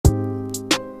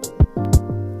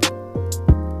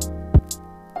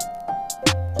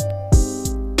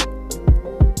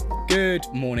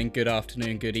Good morning, good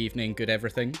afternoon, good evening, good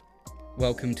everything.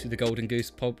 Welcome to the Golden Goose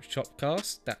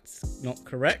Podcast. That's not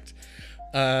correct.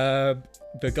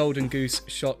 The Golden Goose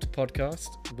Shot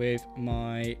Podcast with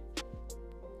my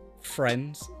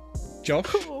friends, Josh.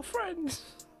 Cool friends.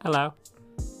 Hello.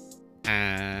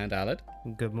 And Alad.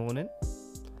 Good morning.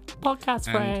 Podcast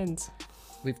friends.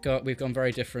 We've gone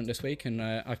very different this week, and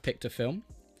I've picked a film.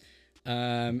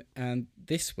 And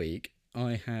this week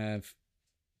I have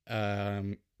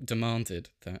demanded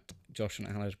that Josh and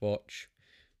Alad watch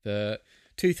the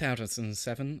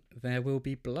 2007 There Will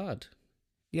Be Blood.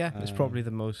 Yeah, it's probably the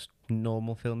most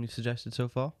normal film you've suggested so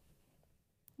far.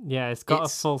 Yeah, it's got a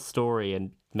full story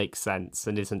and makes sense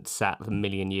and isn't set a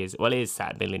million years... Well, it is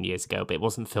set a million years ago, but it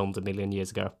wasn't filmed a million years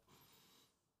ago.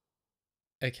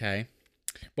 Okay.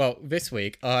 Well, this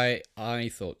week I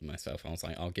thought to myself, I was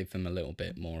like, I'll give them a little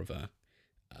bit more of a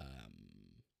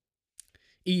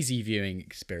easy viewing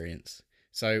experience.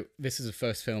 So this is the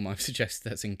first film I've suggested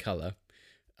that's in colour,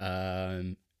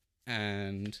 and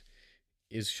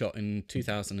is shot in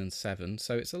 2007.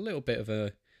 So it's a little bit of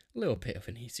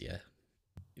an easier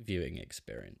viewing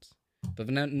experience, but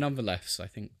nonetheless, I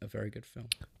think a very good film.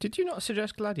 Did you not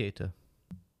suggest Gladiator?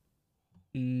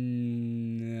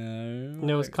 No.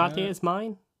 No, was Gladiator's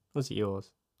mine? Was it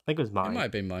yours? I think it was mine. It might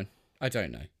have been mine. I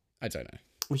don't know.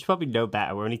 We should probably know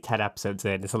better. We're only 10 episodes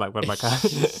in. It's like, what am I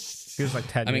Feels like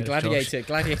 10 I mean, minutes,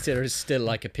 Gladiator is still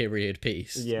like a period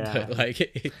piece. Yeah. But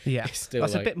like, yeah, it's still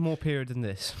that's like... a bit more period than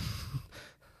this.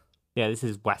 Yeah, this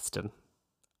is Western.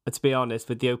 But to be honest,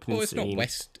 with the opening Well, it's scene... not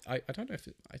West... I don't know if...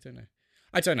 I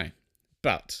don't know.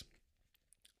 But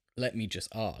let me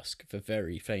just ask the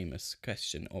very famous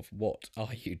question of what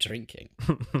are you drinking?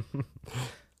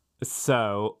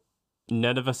 So,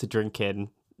 none of us are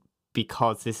drinking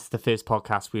because this is the first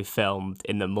podcast we filmed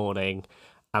in the morning,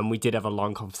 and we did have a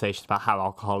long conversation about how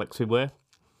alcoholics we were,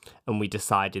 and we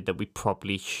decided that we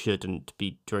probably shouldn't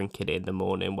be drinking in the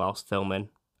morning whilst filming,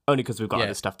 only because we've got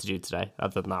other stuff to do today.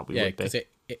 Other than that, we would be. Yeah, because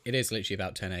it is literally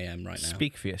about 10 a.m. right now.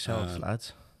 Speak for yourselves,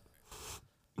 lads.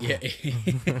 Yeah. You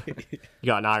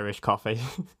got an Irish coffee.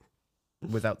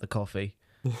 Without the coffee.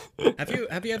 Have you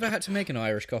ever had to make an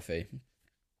Irish coffee?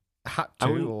 Had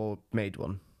to or made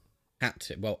one? Had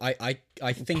to. Well, I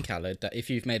think, Alad, that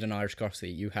if you've made an Irish coffee,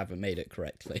 you haven't made it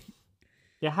correctly.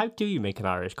 Yeah, how do you make an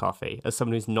Irish coffee as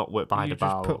someone who's not worked behind You a just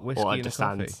bar put whiskey or in a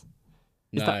understands?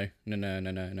 No.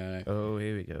 Oh,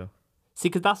 here we go. See,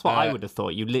 because that's what I would have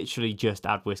thought. You literally just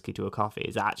add whiskey to a coffee.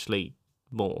 Is actually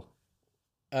more.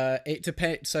 It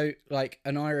depends. So, like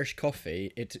an Irish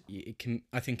coffee, it can.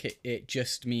 I think it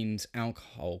just means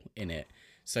alcohol in it.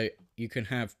 So you can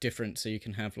have different. So you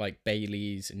can have like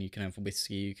Baileys, and you can have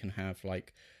whiskey. You can have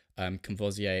like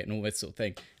Courvoisier and all this sort of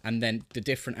thing. And then the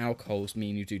different alcohols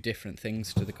mean you do different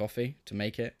things to the coffee to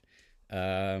make it.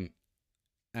 And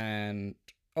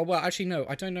oh well, actually no.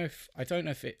 I don't know if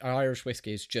Irish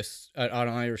whiskey is just an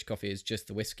Irish coffee is just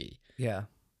the whiskey. Yeah.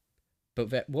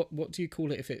 But what do you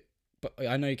call it if it? But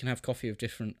I know you can have coffee of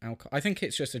different alcohol. I think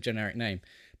it's just a generic name.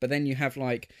 But then you have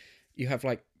like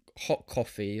hot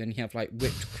coffee, and you have like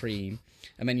whipped cream,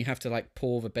 and then you have to like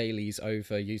pour the Baileys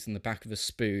over using the back of a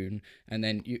spoon, and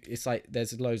then it's like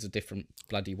there's loads of different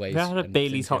bloody ways. Have you had a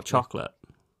Bailey's hot chocolate?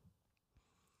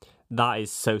 That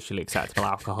is socially acceptable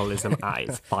alcoholism at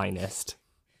its finest.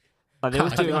 Like I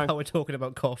love how we're talking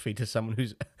about coffee to someone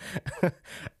who's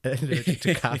allergic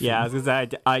to caffeine. Yeah, I was going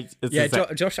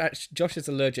to say... Josh is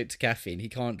allergic to caffeine. He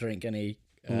can't drink any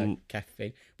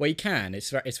caffeine. Well, he can. It's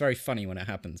very funny when it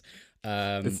happens.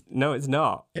 No, it's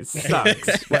not. It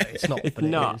sucks. Well, it's not. It's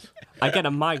not. I get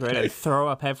a migraine and throw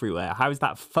up everywhere. How is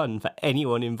that fun for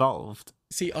anyone involved?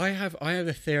 See, I have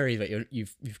a theory that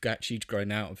you've actually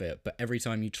grown out of it, but every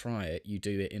time you try it, you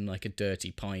do it in like a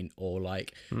dirty pint or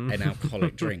like an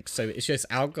alcoholic drink. So it's just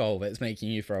alcohol that's making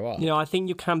you throw up. You know, I think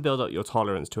you can build up your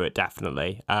tolerance to it,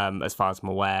 definitely, as far as I'm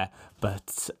aware.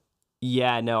 But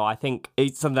yeah, no, I think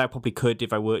it's something I probably could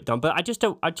if I worked on, but I just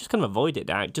kind of avoid it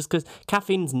now, just because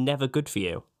caffeine's never good for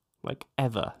you, like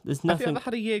ever. There's nothing. Have you ever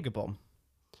had a Jaeger bomb?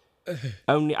 I've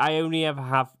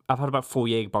had about 4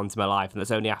 Jaeger bombs in my life, and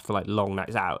that's only after like long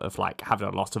nights out of like having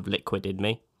a lot of liquid in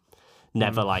me.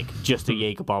 Never like just a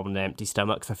Jaeger bomb on an empty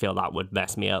stomach, because I feel that would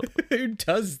mess me up. Who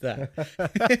does that?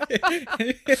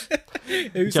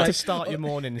 Just like, to start your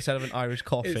morning instead of an Irish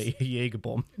coffee, a Jaeger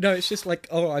bomb. No, it's just like,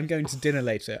 oh, I'm going to dinner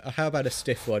later. How about a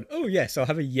stiff one? Oh yes, I'll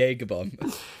have a Jaeger bomb.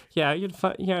 Yeah, you'd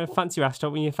a fancy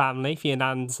restaurant with your family for your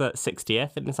nan's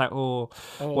 60th, and it's like, I'll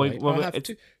have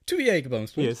two Jaeger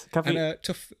bombs, please. Yes, and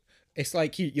It's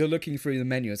like you're looking through the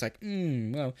menu. It's like,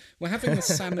 well, we're having a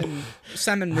salmon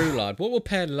roulade. What will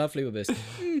pair lovely with this?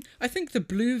 I think the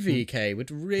blue VK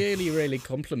would really, really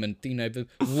complement, the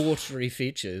watery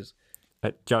features.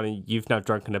 Johnny, you've now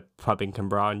drunk in a pub in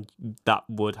Cambran. That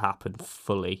would happen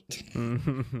fully.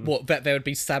 What? Bet there would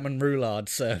be salmon roulade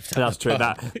served. That's true.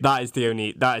 That is the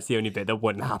only bit that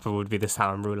wouldn't happen. Would be the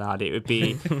salmon roulade.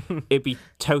 It'd be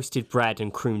toasted bread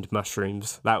and creamed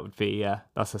mushrooms. That would be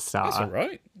that's a starter. That's all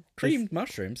right. Creamed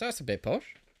mushrooms. That's a bit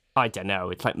posh. I don't know.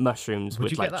 It's like mushrooms Would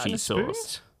with you like get that in a cheese sauce.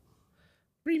 spoon?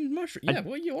 Creamed mushroom. Yeah,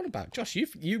 what are you on about, Josh?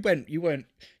 You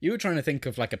were trying to think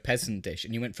of like a peasant dish,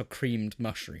 and you went for creamed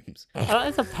mushrooms.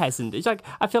 That's a peasant. It's like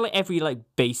I feel like every like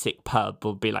basic pub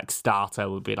would be like starter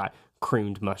would be like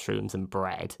creamed mushrooms and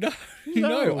bread.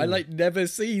 No, I like never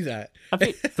see that. I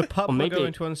think The pub Or we're maybe-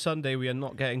 going to on Sunday, we are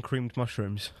not getting creamed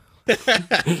mushrooms.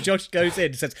 Josh goes in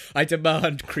and says, "I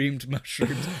demand creamed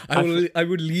mushrooms. I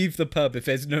will leave the pub if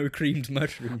there's no creamed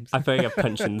mushrooms." I feel like a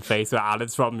punch in the face where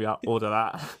Alan's from you order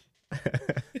that.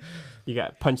 You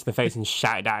get punched in the face and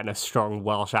shouted out in a strong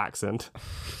Welsh accent.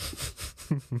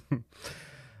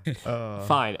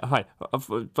 Fine. Like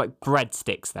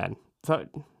breadsticks then. So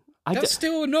That's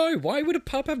still a no. Why would a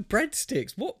pub have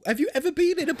breadsticks? What? Have you ever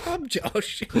been in a pub,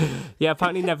 Josh? yeah,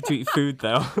 apparently never to eat food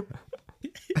though.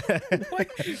 Why?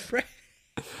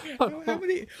 How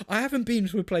many? I haven't been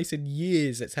to a place in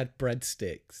years that's had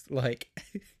breadsticks. Like,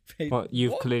 Well,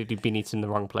 you've what? clearly been eating the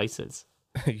wrong places.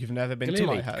 You've never been to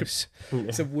my Clearly. house.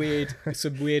 some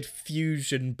weird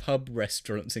fusion pub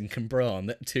restaurants in Cambran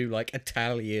that do like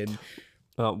Italian.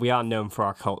 Well, we are known for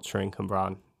our culture in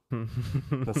Cambran.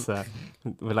 That's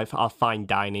we're like our fine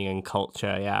dining and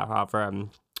culture. Yeah, our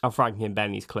Frankie and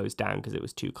Benny's closed down because it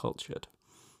was too cultured.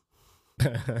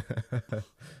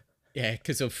 Yeah,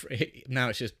 because of now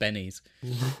it's just Benny's.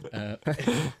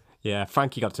 Yeah,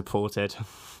 Frankie got deported.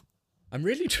 I'm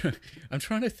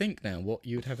trying to think now what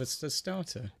you'd have as a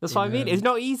starter. That's what I mean. It's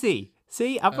not easy.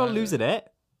 See, I'm not losing it.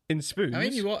 In spoons? I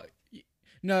mean,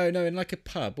 No, in like a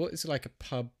pub. What is like a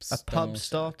pub? A pub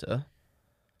starter?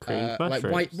 Creamed Like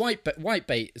mushrooms. white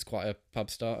bait is quite a pub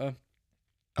starter.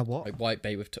 A what? Like white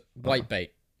bait with white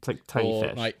bait It's like tiny or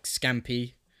fish. like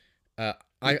scampi. That's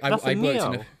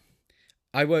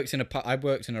I worked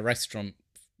in a restaurant,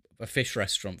 a fish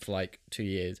restaurant for like 2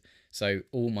 years. So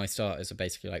all my starters are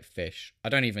basically like fish. I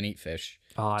don't even eat fish.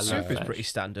 Oh, I love Soup is fish. pretty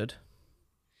standard.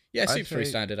 Yeah, I'd soup's pretty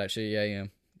say- standard actually. Yeah.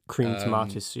 Creamed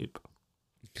tomato soup.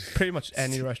 Pretty much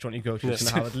any restaurant you go to is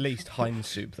going to have at least Heinz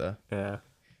soup there. Yeah.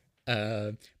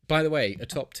 By the way, a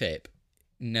top tip: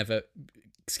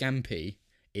 scampi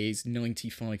is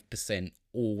 95%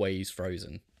 always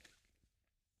frozen.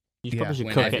 You Yeah. probably should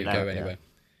cook Whenever it you now. go anywhere.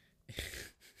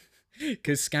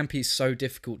 Because scampi is so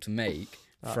difficult to make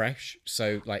fresh,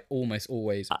 so like almost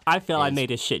always. I feel I is- made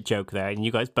a shit joke there, and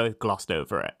you guys both glossed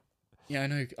over it. Yeah, I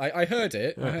know. I heard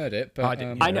it. I heard it, but I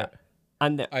didn't I hear know. it.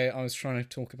 And I was trying to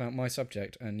talk about my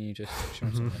subject, and you just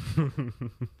shot something.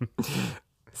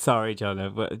 sorry,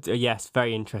 Jono, but yes,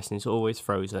 very interesting. It's always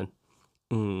frozen.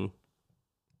 Well,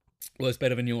 it's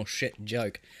better than your shit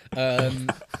joke. That's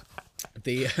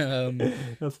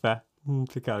fair.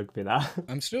 To go with that.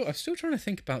 I'm still trying to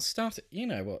think about starter. You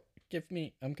know what?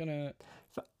 I'm gonna.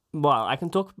 Well, I can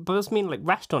talk, but I mean like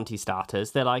restauranty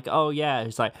starters. They're like, oh yeah,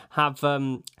 it's like have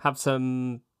some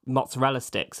mozzarella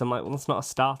sticks. I'm like, well, that's not a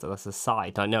starter. That's a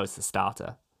side. I know it's a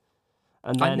starter.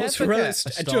 And then never Mozzarella get a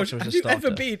st- starter Josh, as a have you ever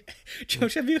starter. been?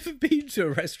 Josh, have you ever been to a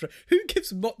restaurant? Who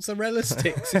gives mozzarella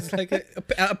sticks? It's like at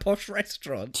a posh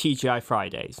restaurant. TGI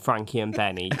Fridays, Frankie and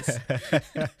Benny's.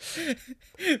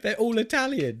 They're all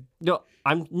Italian. No,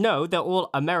 they're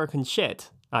all American shit.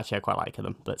 Actually, I quite like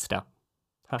them, but still.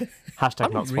 Hashtag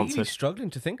I'm not really sponsored. struggling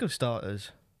to think of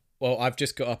starters. Well, I've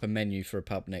just got up a menu for a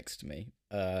pub next to me.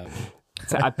 So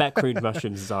I bet creamed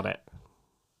mushrooms is on it.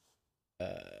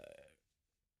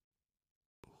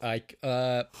 I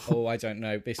don't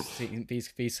know.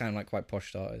 These sound like quite posh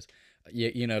starters.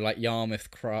 You know, like Yarmouth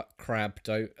crab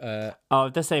dough.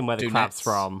 The same where the crab's Dunettes.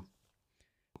 from.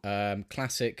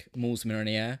 Classic Moules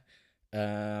Marinière.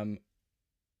 Isle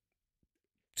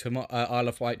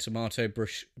of Wight tomato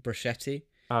bruschetti.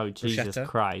 Oh, Jesus Bruschetta.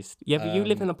 Christ. Yeah, but you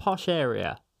live in a posh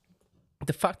area.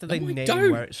 The fact that they No, I name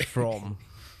don't. where it's from.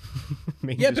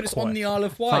 means Yeah, but it's on the Isle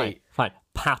of Wight. Fine.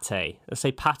 Pate. Let's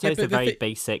say pate Yeah, is but a the very thi-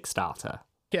 basic starter.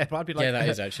 Yeah, but I'd be like, Yeah, that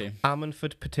is actually.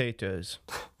 Ammanford potatoes.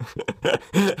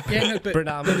 Yeah, no, but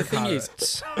Brenham the thing is,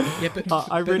 carrots. yeah, but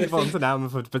I but really the want thing- an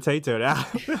Ammanford potato now.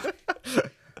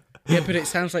 Yeah, but it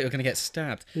sounds like you're going to get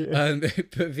stabbed. But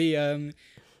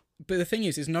the thing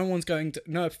is no one's going to.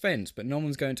 No offense, but no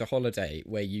one's going to holiday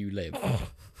where you live.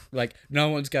 Like, no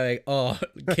one's going, oh,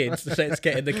 kids, let's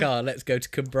get in the car, let's go to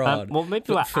Cambran. Well,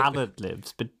 maybe where Alan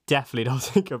lives, but definitely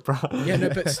not in Cambran. Yeah, no,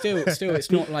 but still,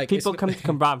 it's not like... People come to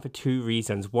Cambran for 2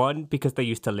 reasons. 1, because they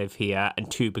used to live here, and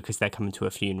 2, because they're coming to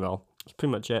a funeral. That's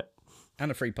pretty much it.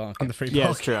 And a free parking. And the free Yeah,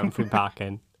 parking. it's true, and free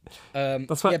parking.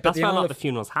 That's where a lot of the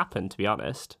funerals happen, to be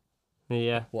honest.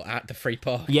 Yeah. What, at the free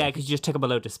park? Yeah, because you just take up a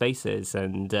load of spaces,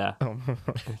 and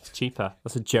it's cheaper.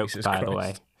 That's a joke, Jesus by the Christ.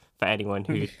 way, for anyone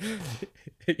who...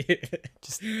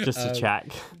 just to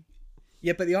check.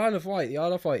 Yeah, but the Isle of Wight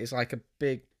is like a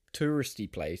big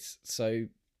touristy place, so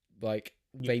like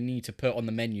they need to put on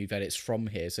the menu that it's from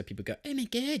here, so people go, oh my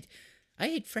god, I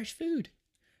had fresh food,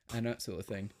 and that sort of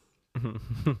thing.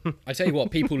 I tell you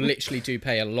what, people literally do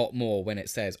pay a lot more when it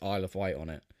says Isle of Wight on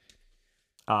it.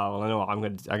 Oh, well, I know what, I'm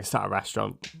gonna start a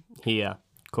restaurant here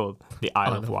called the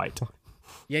Isle of Wight.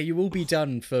 Yeah, you will be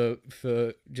done for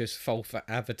just false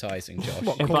advertising, Josh.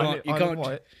 What, you calling it Isle of can't.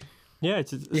 Wight? Yeah,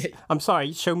 I'm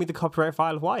sorry, show me the copyright of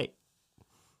Isle of Wight.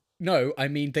 No, I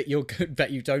mean that your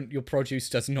produce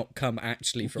does not come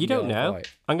actually from. You the don't Isle of know.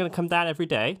 Wight. I'm gonna come down every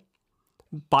day,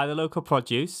 buy the local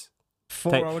produce.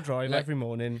 4-hour drive every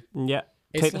morning. Yeah,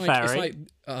 It's take the ferry. It's like,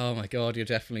 oh my god, you're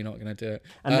definitely not going to do it.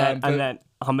 And then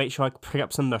I'll make sure I pick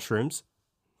up some mushrooms.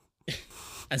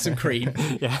 And some cream.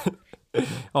 Yeah,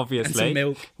 obviously. And some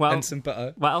milk. Well, and some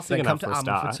butter. What else are you Then going come to have to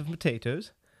for a Amman for start? some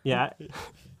potatoes. Yeah.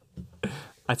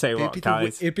 I tell you what,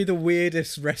 guys. It'd be the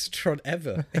weirdest restaurant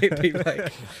ever. It'd be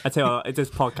like... I tell you what, if this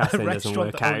podcast A thing doesn't restaurant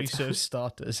work that only out, serves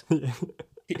starters.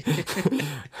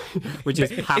 which is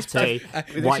pate,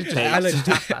 white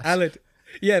tape. Alan,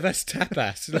 yeah, that's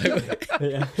tapas.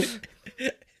 Yeah.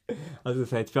 I was going to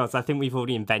say, to be honest, I think we've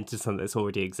already invented something that's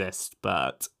already exists,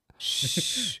 but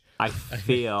I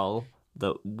feel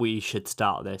that we should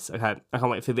start this. Okay, I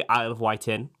can't wait for the Isle of Wight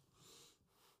Inn.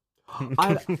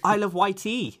 Isle of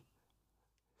Wighty.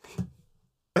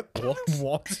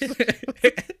 What?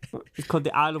 It's called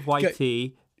the Isle of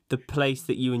Wighty, the place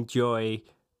that you enjoy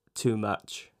too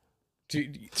much.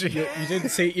 You didn't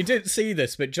see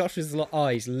this, but Josh's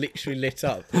eyes literally lit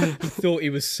up. He thought it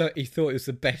was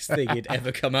the best thing he'd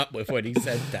ever come up with when he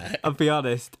said that. I'll be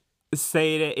honest,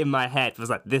 saying it in my head was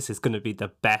like, this is going to be the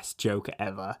best joke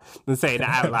ever. And saying it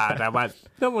out loud, I went,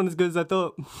 not one as good as I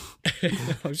thought.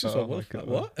 I was just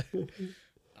what?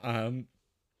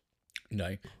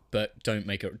 No, but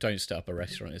don't start up a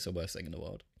restaurant. It's the worst thing in the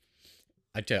world.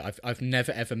 I've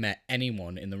never ever met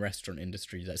anyone in the restaurant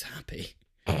industry that's happy.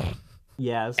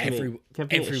 Yeah, everyone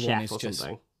is just.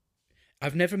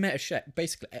 I've never met a chef.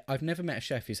 Basically, I've never met a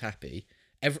chef who's happy.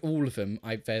 All of them,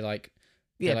 they're like.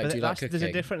 Yeah, like, but do you like cooking? there's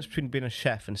a difference between being a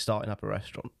chef and starting up a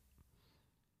restaurant.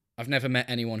 I've never met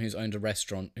anyone who's owned a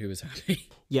restaurant who was happy.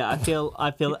 Yeah, I feel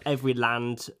every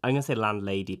I'm gonna say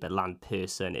landlady, but land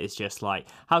person is just like,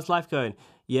 how's life going?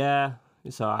 Yeah,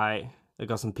 it's alright. I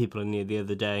got some people in here the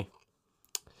other day.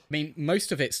 I mean,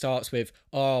 most of it starts with,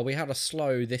 oh, we had a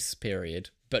slow this period,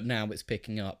 but now it's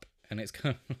picking up, and it's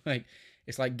kind of like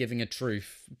it's like giving a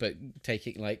truth, but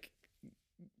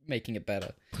making it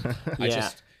better.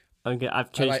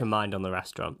 I've changed my mind on the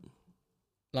restaurant.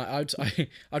 Like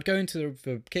I'd go into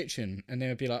the kitchen and they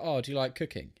would be like, "Oh, do you like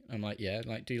cooking?" I'm like, "Yeah."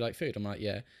 Like, "Do you like food?" I'm like,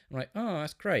 "Yeah." I'm like, "Oh,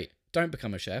 that's great. Don't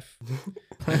become a chef."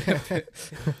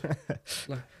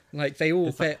 like they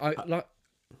all, like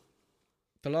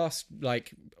the last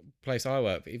place I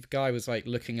worked, the guy was like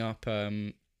looking up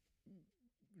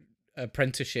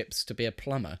apprenticeships to be a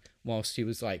plumber whilst he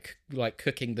was like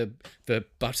cooking the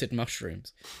buttered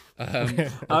mushrooms,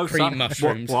 cream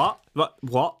mushrooms. What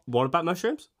about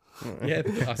mushrooms?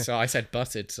 Yeah, so I said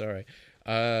buttered. Sorry,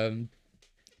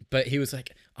 but he was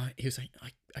like, I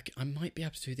might be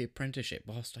able to do the apprenticeship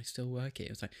whilst I still work here.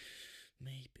 It was like,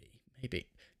 maybe,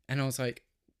 and I was like,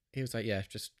 he was like, yeah,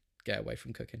 just get away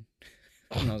from cooking.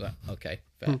 And I was like, okay,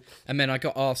 fair. And then I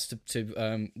got asked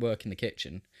to work in the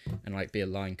kitchen and like be a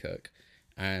line cook,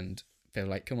 and they were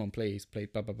like, come on, please, blah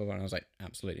blah blah. And I was like,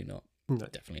 absolutely not, no.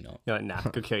 Definitely not. You're like, nah,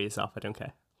 go kill yourself. I don't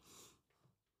care.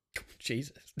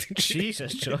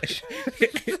 Jesus, Josh.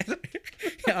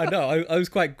 Yeah, I know. I was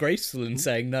quite graceful in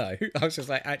saying no. I was just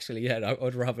like, actually, yeah,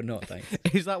 I'd rather not, thanks.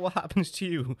 Is that what happens to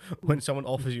you when someone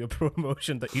offers you a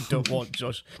promotion that you don't want,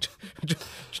 Josh?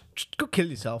 Just go kill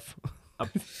yourself. I'll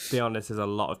be honest, there's a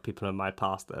lot of people in my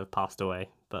past that have passed away,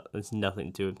 but there's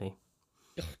nothing to do with me.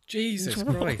 Oh, Jesus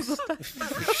Christ.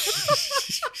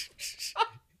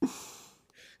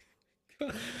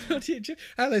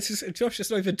 Alice, Josh is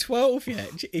not even 12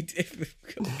 yet.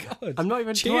 God, I'm not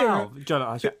even 12.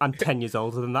 John, I'm 10 years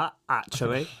older than that,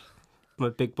 actually. I'm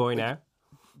a big boy now.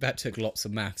 That took lots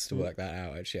of maths to work that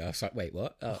out, actually. I was like, wait,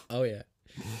 what? Oh yeah.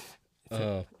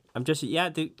 Oh, I'm just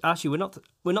actually we're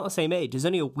not the same age. There's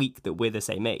only a week that we're the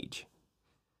same age.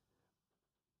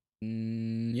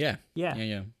 Yeah.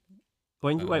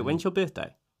 When's your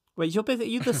birthday? Wait, is your birthday? Are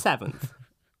you the 7th?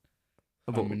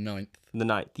 I'm the 9th. The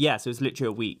 9th. Yeah, so it's literally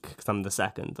a week because I'm the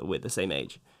 2nd that we're the same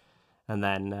age, and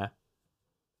then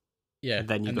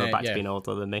you go back to being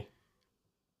older than me.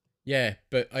 Yeah,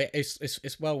 but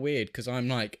it's well weird because I'm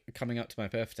like coming up to my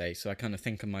birthday, so I kind of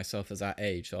think of myself as that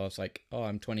age. So I was like, oh,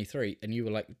 I'm 23, and you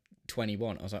were like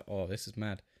 21. I was like, oh, this is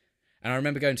mad. And I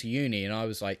remember going to uni, and I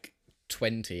was like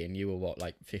 20, and you were what,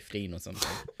 like 15 or something.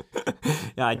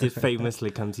 Yeah, I did famously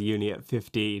come to uni at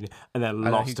 15, and then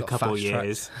lost a couple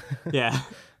years. Yeah.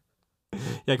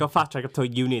 Yeah, I got fast tracked up to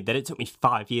uni. Then it took me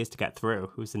 5 years to get through.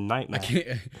 It was a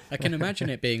nightmare. I can imagine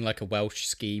it being like a Welsh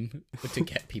scheme to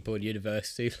get people in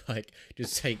university. Like,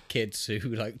 just take kids who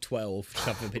like 12,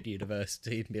 shove them in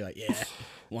university, and be like, yeah,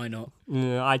 why not?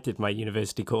 I did my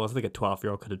university course. I think a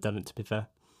 12-year-old could have done it. To be fair,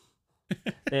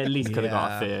 they at least could have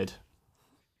got a third.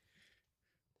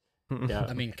 Yeah,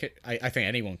 I mean, I think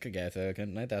anyone could get a third,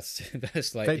 couldn't they? That's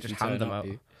like they if just you turn hand them up,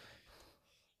 out.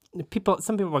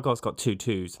 Some people in my course got 2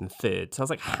 2s and thirds. So I was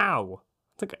like, how?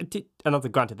 It's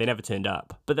like, granted, they never turned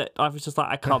up, but I was just like,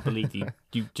 I can't believe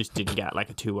you just didn't get like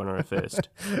a 2 1 or a first.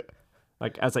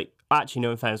 Like, I was like, actually,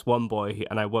 no, in fairness, one boy,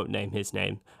 and I won't name his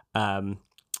name. Don't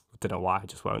know why, I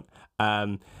just won't.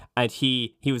 And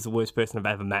he was the worst person I've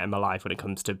ever met in my life when it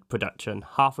comes to production.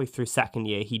 Halfway through second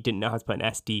year, he didn't know how to put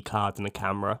an SD card in a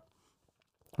camera.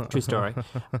 True story.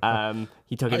 I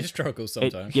struggle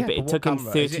sometimes. But it took him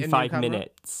camera? Is it a new 35 camera?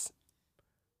 minutes.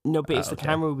 No, but it's the Okay.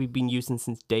 camera we've been using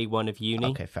since day one of uni.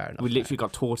 Okay, fair enough. We literally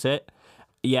got taught it.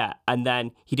 Yeah, and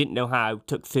then he didn't know how.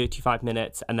 Took 35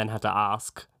 minutes, and then had to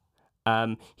ask.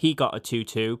 He got a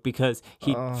 2-2 because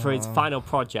for his final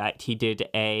project he did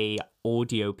a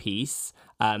audio piece.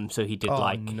 So he did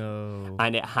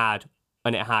and it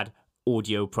had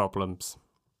audio problems,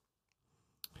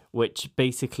 which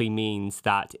basically means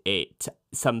that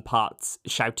some parts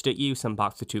shouted at you, some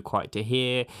parts were too quiet to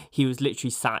hear. He was literally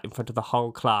sat in front of the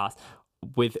whole class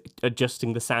with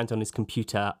adjusting the sound on his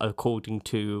computer according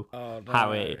to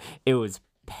how it was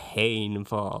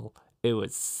painful. It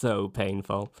was so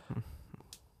painful.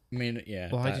 I mean, yeah.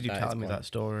 Why did you tell me that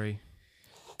story?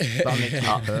 That makes me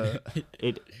hurt.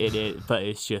 It is, but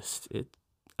it's just.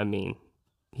 I mean,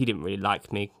 he didn't really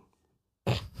like me.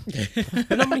 But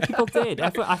not many people did. I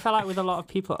felt like with a lot of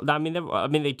people. I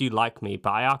mean, they do like me,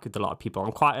 but I argue with a lot of people.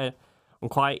 I'm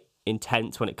quite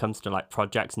intense when it comes to like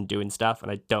projects and doing stuff,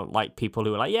 and I don't like people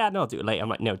who are like, yeah, no, I'll do it later. I'm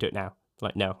like, no, do it now. I'm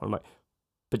like, no. I'm like,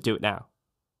 but do it now.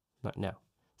 I'm like, no.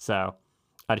 So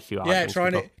I had a few arguments.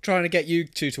 Yeah, trying to get you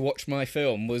two to watch my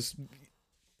film was.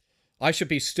 I should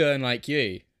be stern like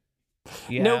you.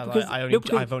 Yeah, no, because,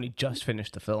 I've only just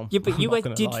finished the film. Yeah, but you guys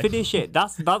did finish it.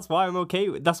 That's why I'm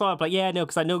okay. That's why I'm like, yeah, no,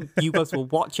 because I know you guys will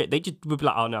watch it. They just would be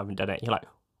like, oh no, I haven't done it. You're like,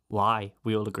 why?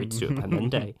 We all agreed to do it by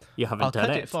Monday. You haven't done it.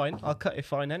 I'll cut it fine. I'll cut it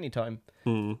fine anytime.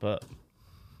 But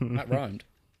That rhymed.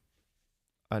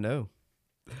 I know.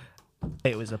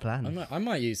 It was a plan. I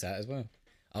might use that as well.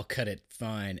 I'll cut it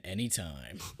fine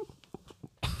anytime.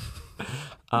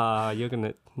 You're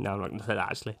gonna. No, I'm not gonna say that.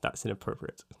 Actually, that's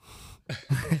inappropriate.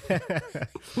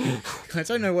 I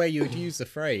don't know where you would use the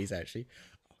phrase. Actually,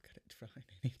 I'll cut it fine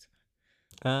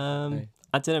anytime.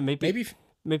 I don't know. Maybe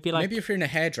if you're in a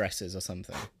hairdresser's or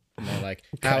something. You know, like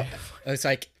how it's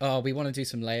like, oh, we want to do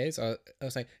some layers. I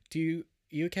was like, you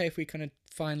okay if we kind of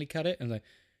finally cut it? And I'm like,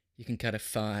 you can cut it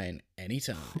fine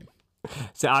anytime.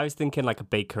 So I was thinking like a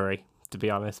bakery, to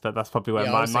be honest, but that's probably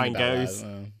where my mind goes.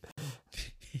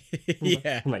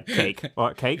 Yeah. Like cake.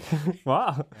 What cake?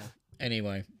 What?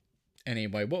 Anyway,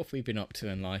 what have we been up to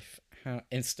in life?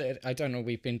 I don't know.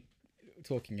 We've been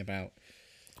talking about.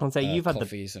 I'll say you've had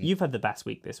the best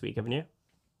week this week, haven't you?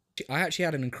 I actually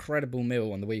had an incredible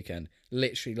meal on the weekend.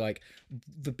 Literally, like,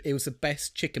 it was the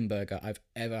best chicken burger I've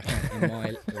ever had in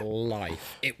my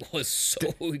life. It was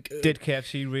so good. Did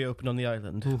KFC reopen on the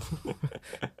island?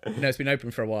 No, it's been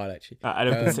open for a while, actually. I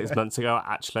opened 6 months ago,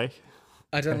 actually.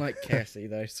 I don't like KFC,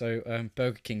 though, so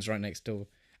Burger King's right next door.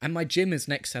 And my gym is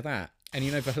next to that. And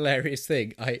you know the hilarious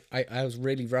thing? I was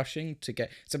really rushing to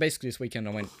get... So basically this weekend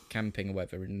I went camping or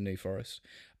whatever in the New Forest.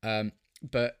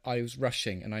 But I was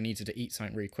rushing and I needed to eat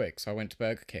something really quick. So I went to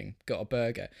Burger King, got a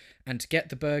burger. And to get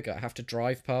the burger, I have to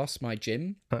drive past my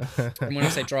gym. And when I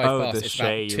say drive past, it's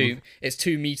about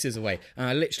 2 meters away. And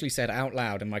I literally said out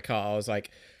loud in my car, I was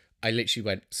like, I literally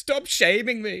went, "Stop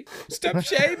shaming me! Stop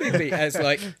shaming me!" As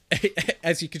like,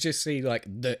 as you could just see, like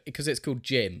because it's called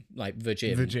gym, like the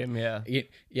gym. The gym, yeah.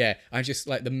 Yeah. I just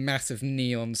like the massive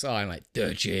neon sign, like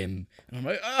the gym, and I'm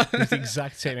like, oh. It's the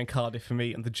exact same in Cardiff for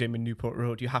me and the gym in Newport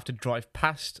Road. You have to drive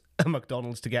past a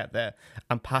McDonald's to get there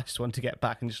and past one to get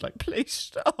back, and just like, please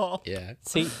stop. Yeah.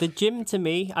 See, the gym to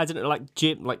me, I don't know, like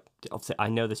gym, like obviously I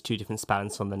know there's two different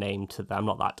spellings on the name to that. I'm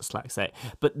not that dyslexic,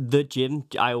 but the gym,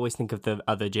 I always think of the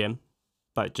other gym,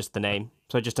 but just the name.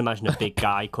 So I just imagine a big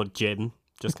guy called Jim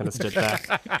just kind of stood there,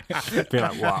 be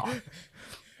like, wow.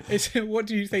 What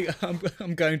do you think?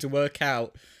 I'm going to work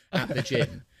out at the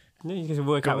gym. Yeah, you can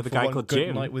work out with a guy called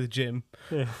Jim. Night with Jim.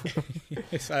 Yeah.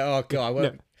 It's like, oh god, I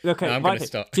won't. Okay, No, I'm going to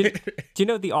stop. Do you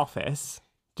know The Office?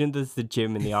 Do you know there's the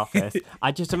gym in The Office?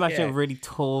 I just imagine a really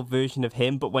tall version of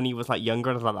him, but when he was like younger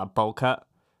and like that bowl cut.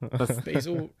 But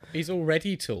he's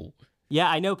already tall. Yeah,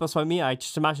 I know, but that's what I mean. I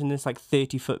just imagine this like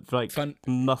 30-foot like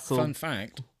muscle. Fun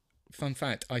fact.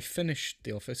 I finished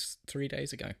The Office 3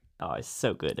 days ago. Oh, it's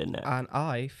so good, isn't it? And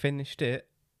I finished it.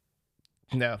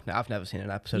 No, I've never seen an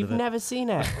episode You've of it. never seen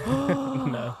it?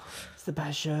 No. It's the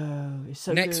best show. It's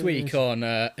so Next good. week on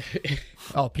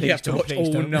Oh, please you have to don't, watch please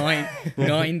all don't.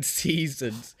 nine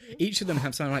seasons. Each of them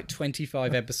have something like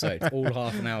 25 episodes, all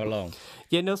half an hour long.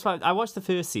 Yeah, no, it's fine. I watched the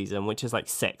first season, which is like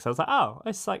 6. I was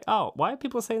like, why are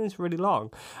people saying this really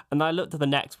long? And I looked at the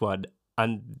next one,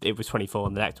 and it was 24,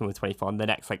 and the next one was 24, and the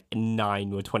next like 9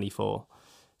 were 24.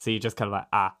 So you're just kind of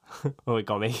like, oh, it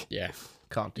got me. Yeah.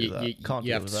 Can't do that. Can't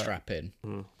you deal have with to that. strap in.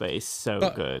 But it's so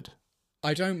But- good.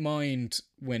 I don't mind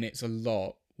when it's a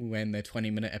lot when they're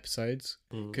 20-minute episodes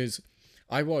because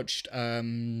I watched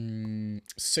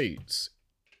Suits,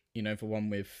 you know, the one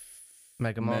with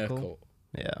Meghan Markle. Merkel.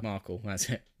 Yeah. Markle, that's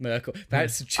it. Merkel.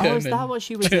 That's German. Oh, is that what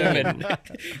she was German.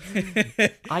 in?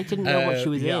 I didn't know what she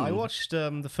was Yeah, in. I watched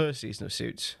the first season of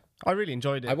Suits. I really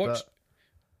enjoyed it. I watched.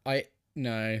 I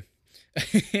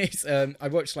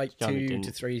watched like Johnny 2 didn't.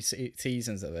 to 3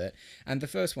 seasons of it, and the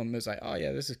first one was like, oh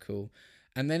yeah, this is cool,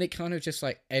 and then it kind of just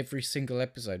like every single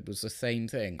episode was the same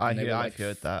thing. I've like,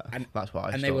 heard that. and- That's why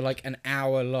I and they were like an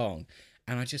hour long,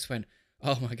 and I just went,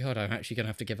 oh my god, I'm actually gonna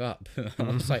have to give up. I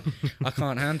was like, I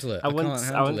can't handle it. I can't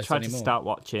handle I this tried anymore. to start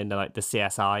watching like the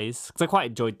CSIs because I quite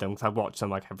enjoyed them because I watched them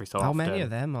like every so often. How many of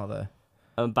them are there?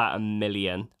 About 1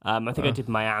 million. I think I did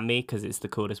Miami because it's the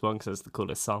coolest one because it's the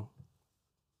coolest song.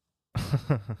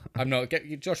 I'm not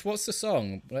Josh. What's the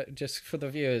song? Just for the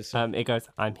viewers. It goes,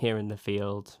 I'm here in the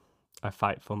field. I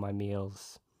fight for my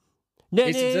meals.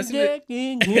 Doesn't the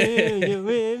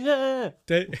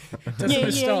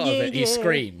start of it, he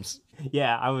screams.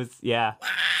 Yeah, yeah,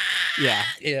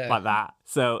 Yeah. like that.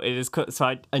 So it is.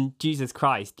 And Jesus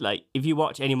Christ, like if you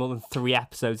watch any more than 3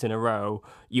 episodes in a row,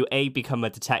 you A, become a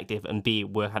detective, and B,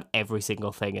 work out every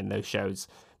single thing in those shows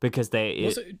because they're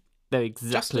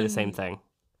exactly the same thing.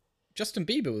 Justin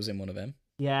Bieber was in one of them.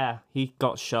 Yeah, he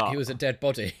got shot. He was a dead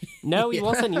body. No, he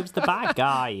wasn't. He was the bad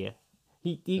guy.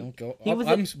 Oh God. He was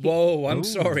I'm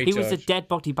sorry, He Josh. was a dead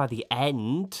body by the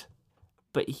end,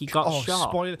 but he got shot.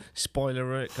 Spoiler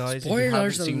alert, guys. Spoilers if you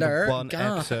haven't seen alert, the one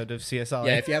God. episode of CSI.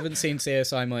 Yeah, if you haven't seen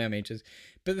CSI Miami,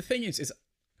 but the thing is,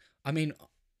 I mean,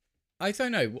 I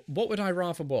don't know. What would I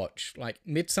rather watch, like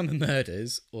Midsomer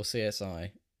Murders or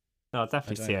CSI? No,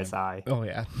 definitely I don't CSI. Oh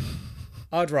yeah.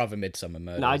 I'd rather Midsomer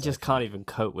Murders. No, I just can't even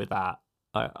cope with that.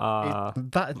 That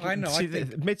I know, I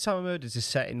think- Midsummer Murders is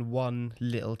set in one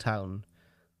little town.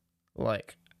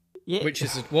 Like Yeah, Which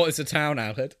is what is the town,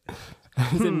 Alfred?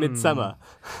 it's in Midsummer.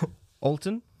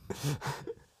 Alton?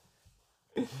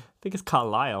 I think it's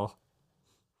Carlisle.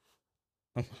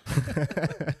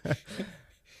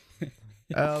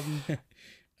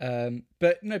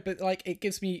 But no, but like it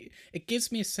gives me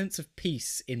a sense of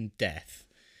peace in death,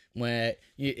 where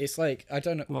it's like I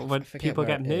don't know. Well, I when forget people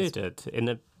where get it is.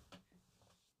 murdered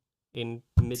in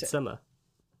Midsummer.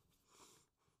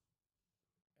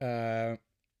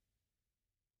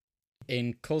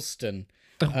 In Colston.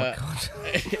 Oh my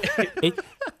god.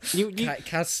 You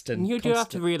Caston. do have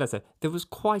to realise that there was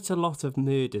quite a lot of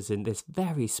murders in this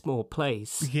very small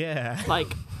place. Yeah.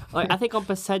 Like I think on And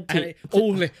percentage,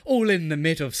 all in the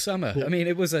mid of summer. I mean,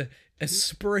 it was a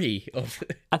spree of.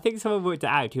 I think someone worked it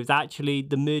out. It was actually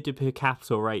the murder per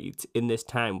capita rate in this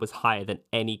town was higher than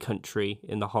any country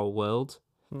in the whole world.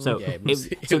 So, Yeah, it was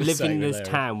so so living in this hilarious.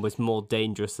 town was more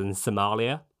dangerous than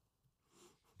Somalia.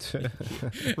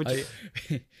 Which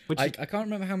I can't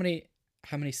remember how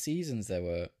many seasons there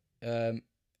were.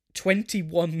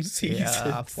 21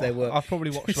 seasons there were. I've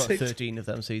probably watched about Six- 13 of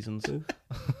them seasons.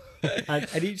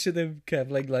 And each of them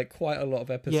having like quite a lot of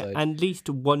episodes. yeah, and at least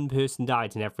one person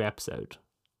died in every episode.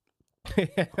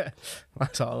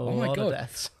 That's a my lot God. of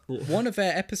deaths. One of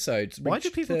their episodes. Why do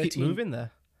reached people 13 keep moving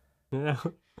there? Yeah.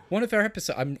 One of their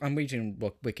episodes. I'm reading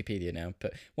Wikipedia now,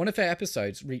 but one of their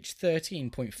episodes reached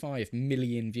 13.5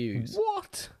 million views.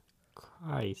 What?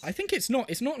 Christ. I think it's not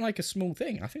like a small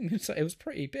thing. I think it was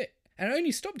pretty big, and it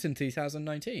only stopped in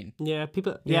 2019. Yeah,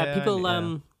 people.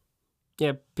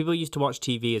 People used to watch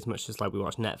TV as much as like we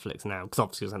watch Netflix now, because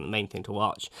obviously it's like the main thing to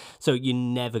watch. So you're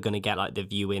never gonna get like the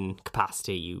viewing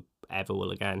capacity you ever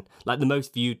will again. Like the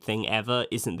most viewed thing ever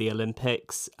isn't the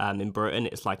Olympics in Britain.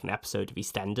 It's like an episode of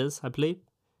EastEnders, I believe.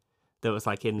 That was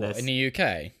like in this In the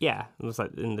UK. Yeah, it was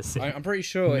like in the I'm pretty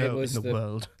sure it No, was in the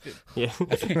world. yeah.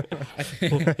 I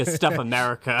think It's stuff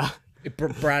America.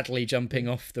 Bradley jumping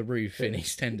off the roof in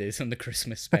EastEnders on the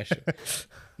Christmas special.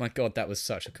 My God, that was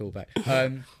such a callback.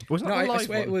 Wasn't that no, the live I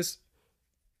swear one? it was.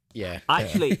 Yeah.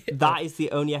 Actually, that is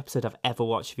the only episode I've ever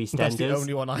watched of EastEnders. That's the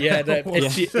only one I Yeah, no,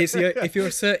 watched. if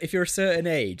you're a certain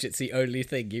age, it's the only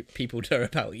thing people know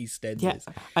about EastEnders. Yeah,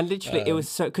 and literally it was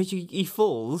so because he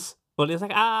falls. Well, it's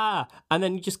like and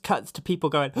then it just cuts to people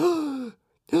going,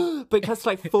 but it cuts to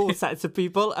like 4 sets of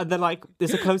people, and then like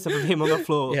there's a close up of him on the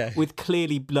floor with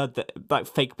clearly blood like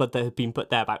fake blood that had been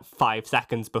put there about 5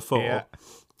 seconds before. Yeah.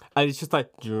 And it's just like,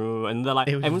 and they're like,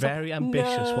 It was everyone's very like,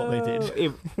 ambitious what they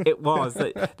did. It was.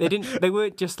 They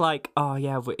weren't just like, oh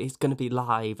yeah, it's going to be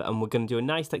live and we're going to do a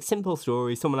nice like simple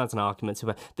story. Someone has an argument.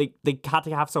 So they had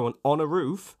to have someone on a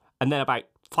roof, and then about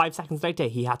 5 seconds later,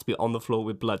 he had to be on the floor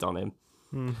with blood on him.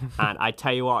 And I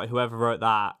tell you what, whoever wrote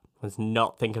that was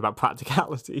not thinking about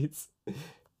practicalities.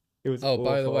 It was. Oh, awful.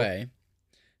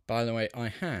 by the way, I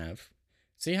have.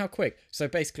 See how quick? So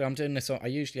basically, I'm doing this on. I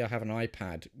have an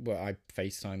iPad where I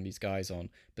FaceTime these guys on,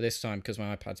 but this time because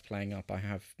my iPad's playing up, I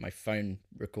have my phone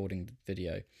recording the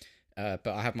video. But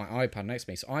I have my iPad next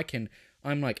to me, so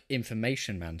I'm like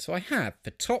information man. So I have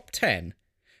the top 10.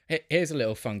 Here's a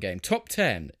little fun game. Top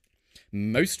 10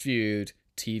 most viewed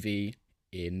TV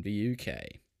in the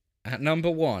UK. At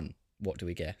number 1, what do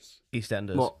we guess?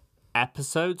 EastEnders. What,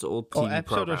 episodes or TV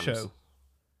episode programs? or show?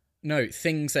 No,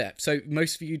 things that. So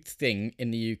most viewed thing in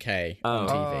the UK on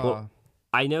TV. Well,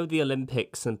 I know the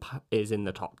Olympics is in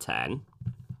the top 10.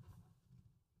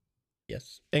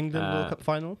 Yes. England World Cup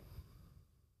final?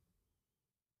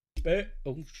 Oh,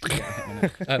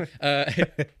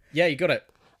 yeah, you got it.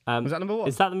 Was that number 1?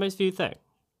 Is that the most viewed thing?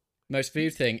 Most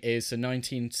viewed thing is the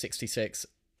 1966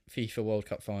 FIFA World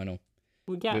Cup final.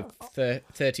 Well, yeah. With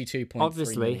 32.3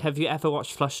 Obviously, million. have you ever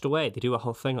watched Flushed Away? They do a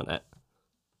whole thing on it.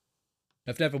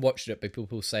 I've never watched it, but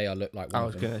people say I look like one I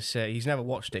was of them. going to say, he's never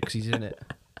watched it because he's in it.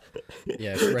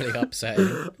 Yeah, it's really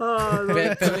upsetting. but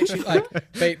literally,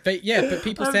 but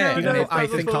people say it. You know, and I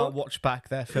they think, can't watch back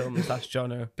their films, that's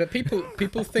Jono. but people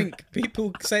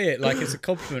say it like it's a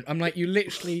compliment. I'm like, you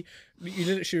literally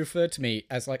referred to me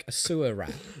as like a sewer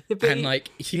rat, and like,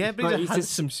 Yeah, but he's a he's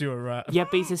handsome sewer rat. Yeah,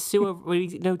 but he's a sewer.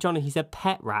 No, Johnny, he's a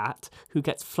pet rat who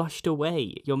gets flushed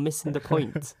away. You're missing the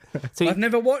point. So I've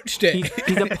never watched it.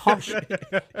 he's a posh.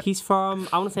 He's from,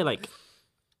 I want to say like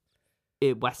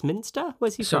Westminster.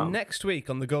 Where's he So from? next week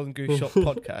on the Golden Goose Shop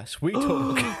podcast, we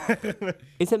talk.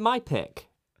 Is it my pick?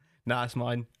 Nah, it's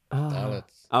mine.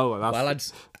 Alad's. Oh, that's Well,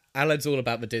 Alad's all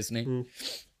about the Disney.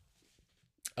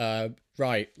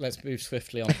 Right, let's move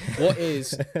swiftly on. What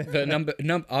is the number?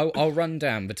 I'll run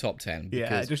down the top 10. Yeah,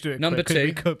 because just do it. Number quick, 'cause 2.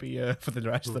 we could be for the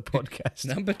rest of the podcast.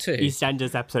 Number 2.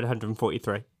 EastEnders episode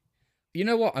 143. You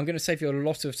know what? I'm going to save you a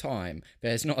lot of time.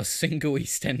 There's not a single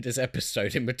EastEnders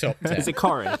episode in the top 10. Is it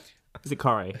Corrie? Is it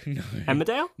Corrie? No.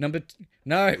 Emmerdale?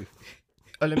 No.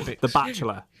 Olympics. The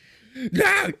Bachelor.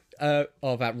 No.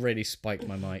 Oh, that really spiked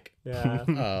my mic. Yeah.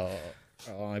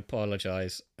 Oh, I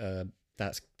apologise.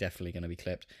 That's definitely going to be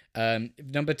clipped.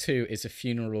 Number 2 is A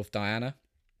Funeral of Diana,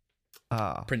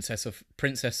 Princess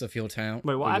of your town.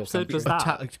 Wait, what or your episode was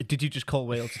country. that? Did you just call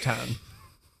Wales a town?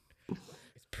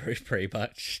 Pretty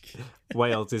much.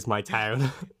 Wales is my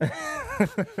town.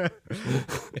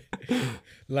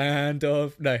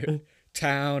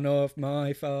 Town of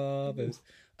my fathers.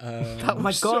 That was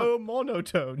my so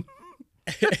monotone.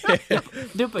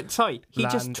 No, but sorry, he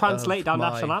just Land translated of our my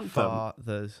national anthem.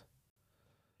 fathers.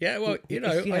 Yeah, well,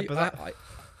 Yeah, but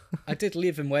I did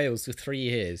live in Wales for 3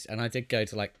 years, and I did go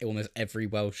to like almost every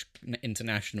Welsh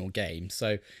international game,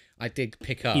 so I did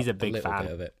pick up He's a big little fan.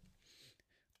 bit of it.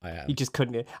 I am. You just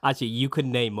couldn't. Actually, you could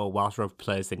name more Welsh rugby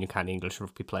players than you can English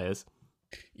rugby players.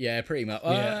 Yeah, pretty much.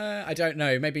 Yeah. I don't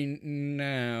know. Maybe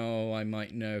now I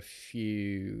might know a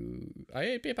few.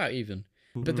 It'd be about even.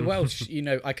 But the Welsh,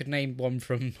 I could name one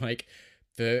from like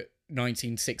the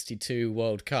 1962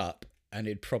 World Cup, and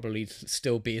it'd probably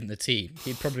still be in the team.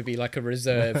 He'd probably be like a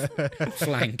reserve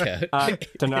flanker.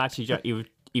 Don't know. Actually,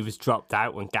 he was dropped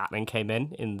out when Gatling came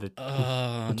in the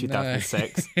in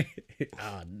 2006. No.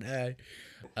 Oh no.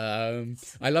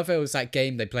 I love it was that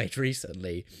game they played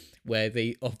recently where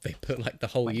they put like the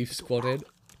whole youth squad in,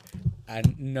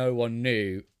 and no one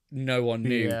knew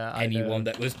anyone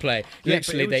that was playing. Yeah,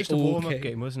 Literally, it was they just a all warm-up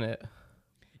game, wasn't it?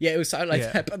 Yeah, it was something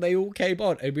like that, but they all came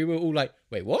on, and we were all like,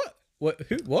 "Wait, what? What?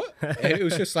 Who? What?" And it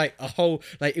was just like a whole,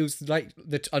 like it was like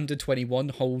the under 21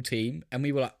 whole team, and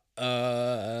we were like,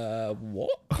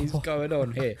 what is going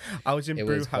on here?" I was in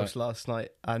Brewhouse last night,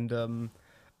 and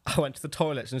I went to the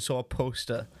toilets and saw a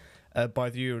poster by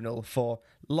the urinal for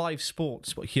live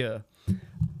sports, but here.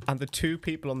 And the two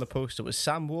people on the poster was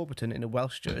Sam Warburton in a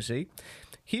Welsh jersey.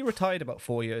 He retired about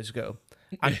 4 years ago.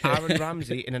 And Aaron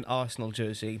Ramsey in an Arsenal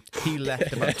jersey. He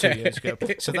left about 2 years ago.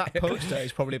 So that poster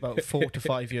is probably about 4 to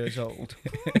 5 years old.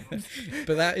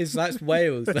 But that's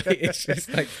Wales. Like, it's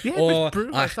just like,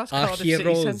 Brewhouse, that's Cardiff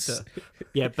City Centre.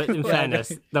 Yeah, but in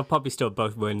fairness, they'll probably still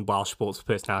both win Welsh Sports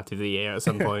Personality of the Year at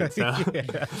some point. So.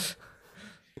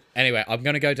 Anyway, I'm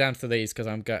going to go down to these because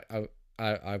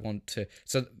I want to.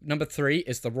 So number 3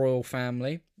 is The Royal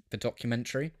Family, the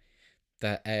documentary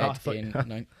that aired I thought you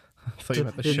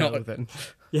meant the show then.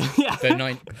 Yeah.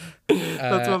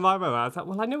 That's what my moment. I was like,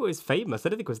 well, I knew it was famous. I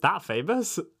didn't think it was that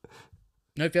famous.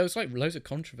 No, there was like loads of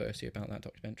controversy about that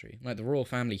documentary. Like the royal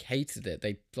family hated it.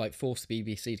 They like forced the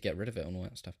BBC to get rid of it and all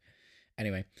that stuff.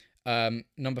 Anyway,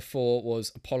 number 4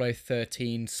 was Apollo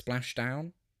 13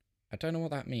 Splashdown. I don't know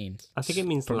what that means. I think it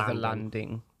means the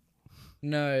landing.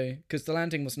 No, because the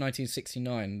landing was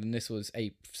 1969 and this was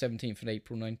 17th of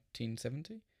April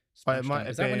 1970. Oh, it might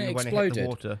have been when it hit the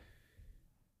water.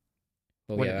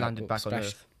 Well, when it landed back on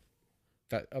Earth.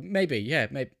 That, maybe. Yeah,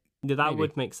 that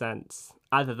would make sense.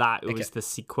 Either that or it was the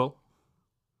sequel.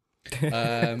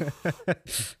 Number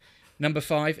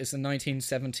 5 is the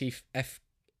 1970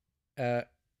 FA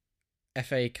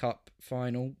Cup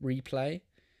final replay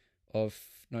of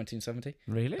 1970.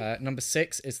 Really? Number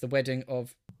 6 is the wedding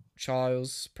of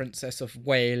Charles, Princess of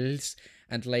Wales,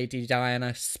 and Lady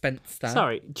Diana Spencer.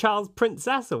 Sorry, Charles,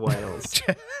 Princess of Wales.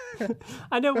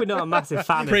 I know we're not a massive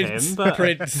fan of him, but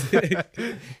Prince.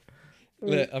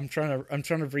 Look, I'm trying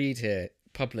to read here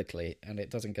publicly, and it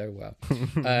doesn't go well.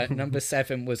 Number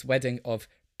 7 was wedding of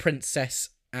Princess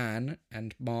Anne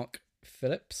and Mark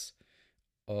Phillips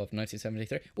of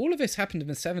 1973. All of this happened in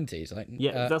the 70s. Like,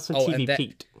 that's when TV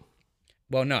peaked.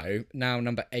 Well, no. Now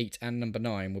number 8 and number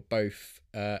 9 were both.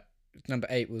 Number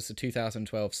 8 was the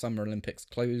 2012 Summer Olympics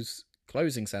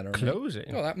closing ceremony.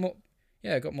 Closing? Oh, that more.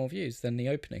 Yeah, it got more views than the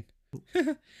opening.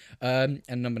 And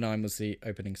number 9 was the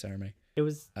opening ceremony. It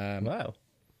was wow.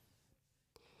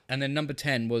 And then number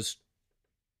 10 was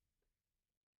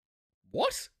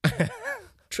what? What?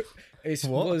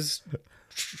 Was oh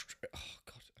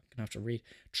god, I'm gonna have to read.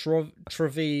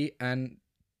 Trevi and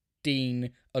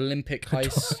Dean Olympic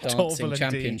Ice Dancing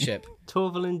Championship.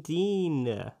 Torval and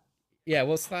Dean. Yeah,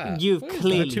 what's that? You've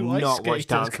clearly not watched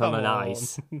Dancing on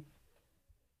Ice.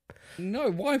 No,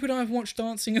 why would I have watched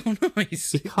Dancing on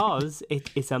Ice? Because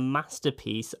it is a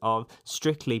masterpiece of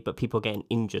Strictly, but people getting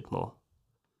injured more.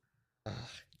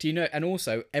 Do you know? And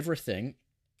also, everything,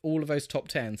 all of those top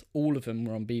 10s, all of them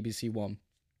were on BBC One.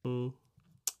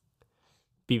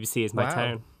 BBC is my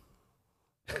town.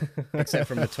 Except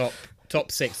from the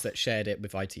top 6 that shared it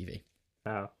with ITV.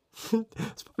 Oh.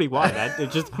 That's probably why then. They're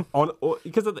just on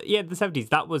because of the 70s.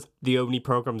 That was the only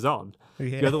programs on.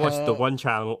 Yeah. You either watched the one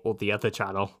channel or the other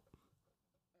channel.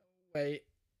 Wait,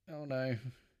 oh no.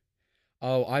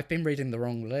 Oh, I've been reading the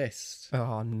wrong list.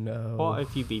 Oh no. What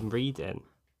have you been reading?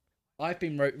 I've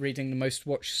been reading the most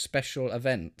watched special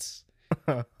events.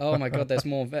 Oh my god, there's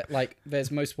more.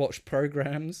 There's most watched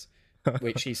programs,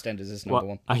 which EastEnders is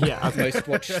number 1. Yeah,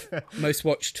 most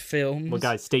watched films. Well,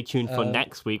 guys, stay tuned for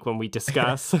next week when we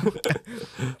discuss.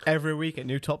 Every week a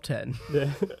new top 10.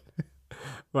 Yeah.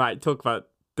 Right, talk about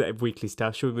the weekly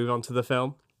stuff. Should we move on to the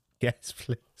film? Yes,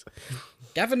 please.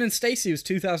 Gavin and Stacey was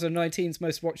 2019's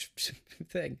most watched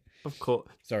thing. Of course.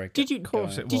 Sorry. Did you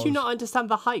not understand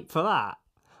the hype for that?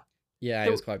 Yeah,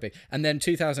 it was quite big. And then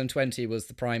 2020 was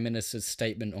the Prime Minister's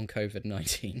statement on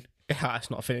COVID-19. Yeah, it's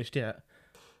not finished yet.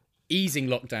 Easing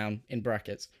lockdown in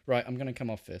brackets. Right, I'm going to come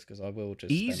off this because I will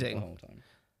just spend the whole time.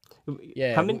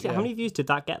 Yeah. How many views did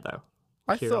that get though?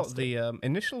 I thought the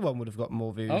initial one would have got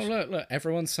more views. Oh look!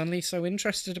 Everyone's suddenly so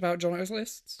interested about Jono's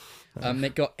lists.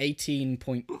 It got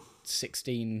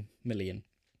 18.16 million.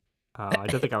 I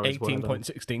don't think I was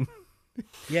 18.16.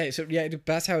 Yeah, so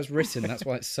that's how it's written. That's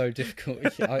why it's so difficult.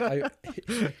 It's a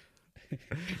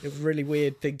really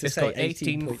weird thing to say. It's got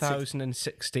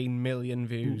 18,016 million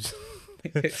views.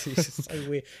 It's just so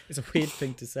weird. It's a weird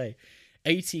thing to say.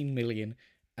 18 million.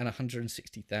 and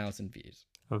 160,000 views,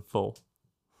 And 4.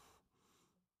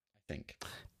 I think.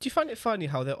 Do you find it funny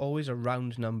how they're always a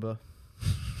round number?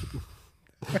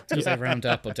 Does they round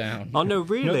up or down? Oh, no,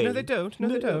 really? No, they don't. No,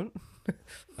 they don't.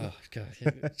 Oh, God.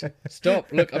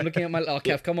 Stop. Look, I'm looking at my...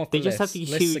 Okay, I've come off the They just list. have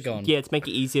these Lists are huge... gone. Yeah, to make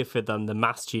it easier for them, the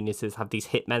maths geniuses have these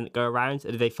hitmen that go around,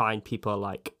 and they find people,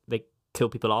 like, they kill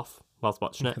people off whilst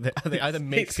watching it. They either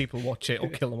make people watch it or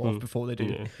kill them off before they do.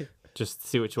 Yeah. Just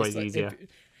see which way is It's like- easier.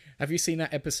 Have you seen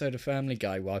that episode of Family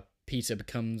Guy where Peter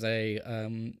becomes a...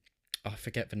 I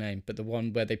forget the name, but the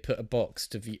one where they put a box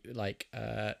to view, like...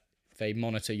 they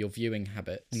monitor your viewing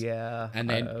habits. Yeah. And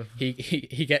then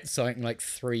he gets something like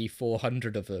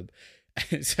 300-400 of them.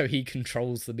 So he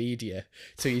controls the media.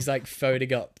 So he's like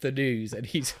phoning up the news and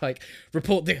he's like,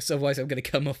 report this, otherwise I'm going to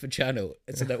come off the channel.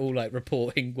 And so they're all like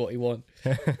reporting what he wants.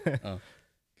 Oh,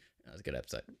 that was a good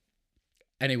episode.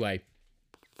 Anyway,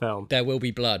 Film. There Will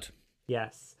Be Blood.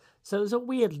 Yes. So it's a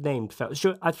weird named film.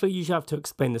 Sure, I feel you should have to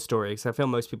explain the story because I feel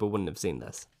most people wouldn't have seen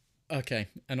this. Okay,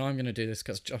 and I'm going to do this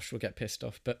because Josh will get pissed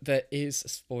off, but there is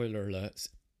spoiler alerts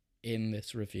in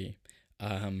this review.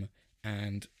 And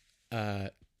it's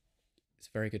a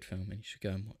very good film and you should go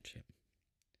and watch it.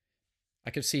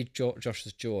 I could see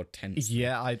Josh's jaw tense.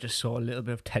 Yeah, I just saw a little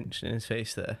bit of tension in his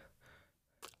face there.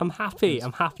 I'm happy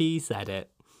he said it.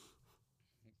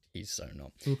 He's so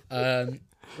not.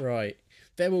 Right.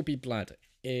 There Will Be Blood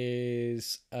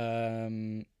is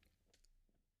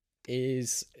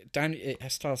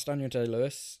it stars Daniel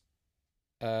Day-Lewis.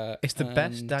 It's the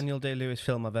best Daniel Day-Lewis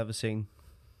film I've ever seen.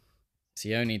 It's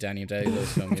the only Daniel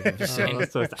Day-Lewis film you've ever Oh, seen.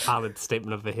 that's the most Alan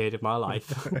statement I've ever heard in my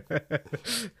life.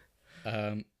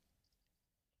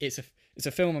 It's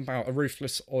a film about a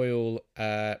ruthless oil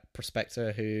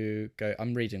prospector who go.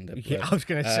 I'm reading the. Yeah, I was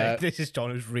going to say this is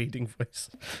Jono's reading voice.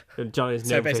 John is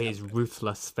So known for basically- his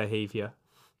ruthless behaviour.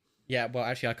 Yeah, well,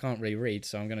 actually, I can't really read,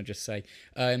 so I'm going to just say.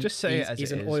 Just say it as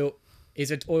he's it an is.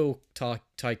 He's an oil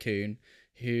tycoon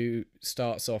who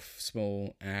starts off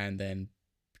small and then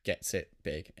gets it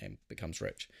big and becomes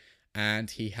rich,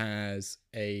 and he has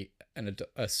a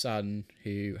son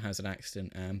who has an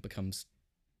accident and becomes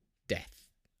death.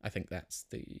 I think that's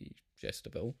the gist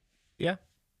of it all. Yeah.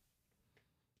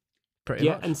 Pretty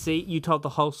Yeah, much. and see, you told the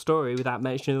whole story without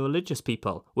mentioning the religious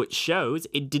people, which shows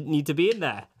it didn't need to be in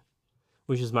there.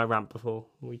 Which is my rant before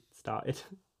we started.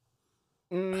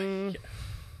 No,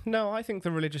 I think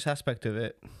the religious aspect of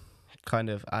it kind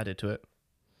of added to it.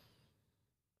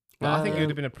 I think it would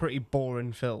have been a pretty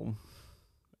boring film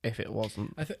if it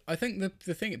wasn't. I think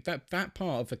the thing that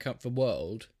part of the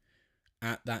world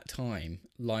at that time,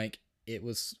 like it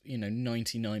was,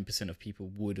 99% of people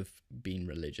would have been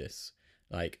religious.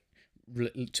 Like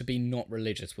to be not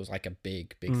religious was like a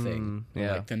big thing.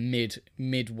 Yeah. Like the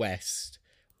Midwest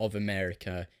of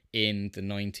America in the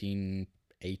 1980s,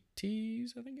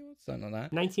 I think it was something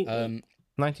like that.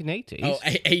 1980s? Oh,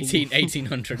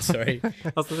 1800, sorry. I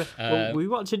was gonna say, well, we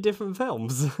watching different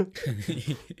films.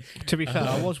 To be fair,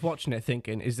 I was watching it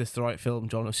thinking, is this the right film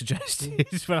Jono suggested?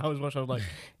 When I was watching, I was like,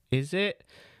 is it?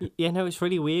 Yeah, no, it's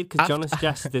really weird because John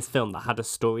suggested this film that had a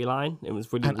storyline. It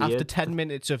was really And weird. after 10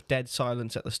 minutes of dead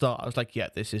silence at the start, I was like, yeah,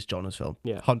 this is Jono's film.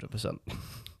 Yeah. 100%.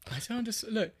 I don't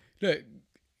understand. Look.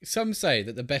 Some say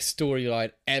that the best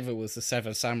storyline ever was The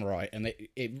Seven Samurai, and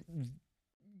it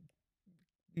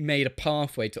made a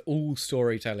pathway to all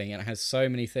storytelling, and it has so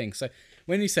many things. So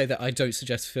when you say that I don't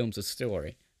suggest films with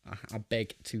story, I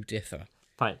beg to differ.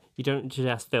 Fine, you don't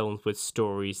suggest films with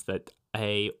stories that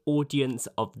a audience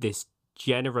of this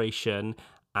generation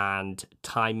and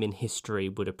time in history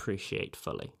would appreciate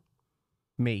fully.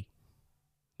 Me.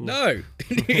 No,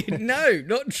 no,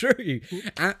 not true.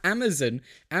 Amazon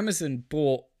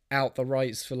bought out the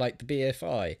rights for like the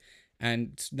BFI,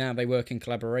 and now they work in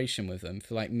collaboration with them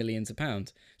for like millions of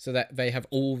pounds, so that they have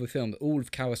all the films, all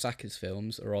of Kawasaki's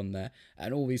films are on there,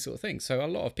 and all these sort of things. So a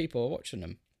lot of people are watching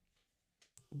them.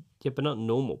 Yeah, but not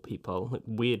normal people, like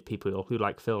weird people who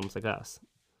like films like us.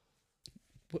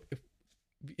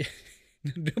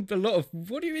 A lot of,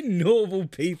 what do you mean normal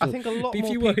people? I think a lot If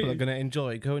more you people were- are going to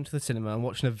enjoy going to the cinema and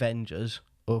watching Avengers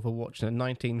over watching a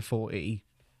 1940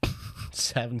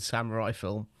 Seven Samurai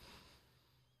film.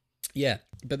 Yeah,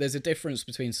 but there's a difference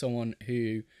between someone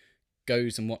who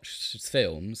goes and watches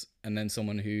films and then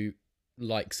someone who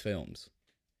likes films.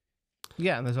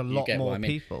 Yeah, and there's a lot get what more I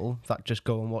mean. people that just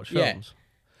go and watch Yeah. films.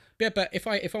 Yeah, but if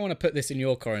I want to put this in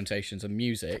your connotations of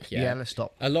music, Yeah, let's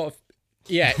stop. a lot of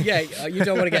yeah, you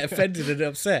don't want to get offended and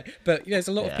upset, but there's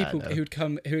a lot Yeah, of people I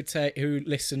know. who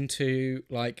listen to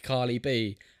like Carly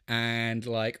B and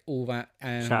like all that,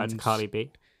 and Shout out to Carly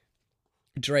B.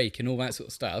 Drake and all that sort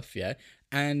of stuff, yeah.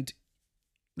 And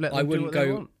Let I them do wouldn't what they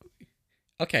go. want.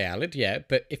 Okay, Alan, yeah,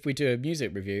 but if we do a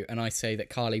music review and I say that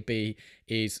Carly B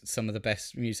is some of the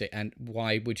best music, and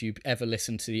why would you ever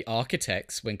listen to The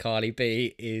Architects when Carly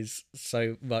B is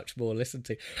so much more listened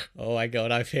to? Oh my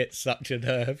god, I've hit such a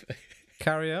nerve.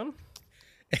 Carry on.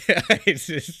 It's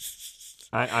just,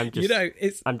 I'm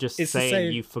just, I'm just it's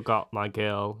saying you forgot my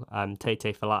girl, Tay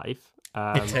Tay for life.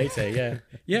 Tay-Tay,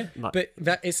 yeah, but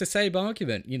it's the same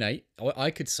argument. You know, I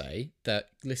could say that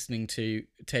listening to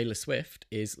Taylor Swift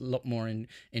is a lot more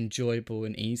enjoyable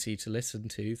and easy to listen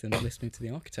to than listening to The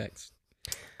Architects.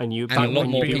 And a lot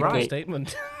more people. Right.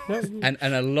 Statement. and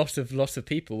a lot of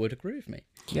people would agree with me.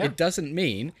 Yeah. It doesn't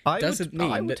mean I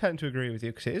would tend to agree with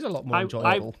you because it is a lot more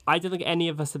enjoyable. I don't think any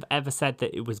of us have ever said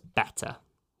that it was better.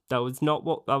 That was not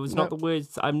the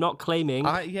words. I'm not claiming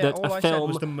that all a I film said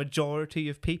was the majority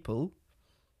of people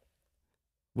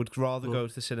would rather go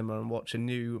to the cinema and watch a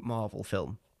new Marvel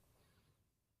film.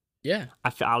 Yeah. I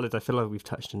feel like we've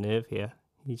touched a nerve here.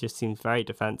 He just seems very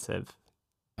defensive.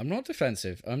 I'm not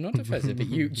defensive. But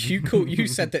you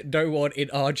said that no one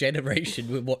in our generation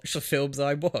would watch the films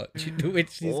I watch.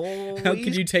 Which is, how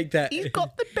can you take that? He's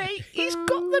got the bait. He's got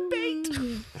the bait.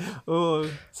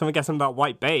 Oh, someone get some of that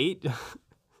white bait.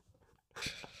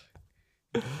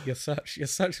 You're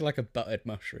such like a buttered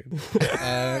mushroom.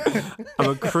 I'm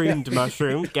a creamed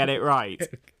mushroom. Get it right.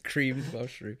 Creamed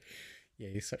mushroom. Yeah,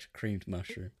 you're such a creamed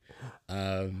mushroom.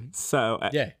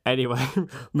 Yeah. Anyway,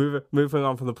 moving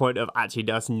on from the point of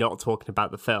actually us not talking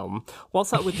about the film.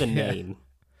 What's up with the name?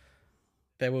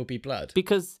 There Will Be Blood.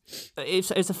 Because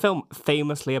it's a film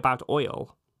famously about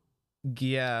oil.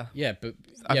 Yeah. Yeah, but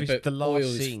the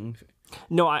last scene.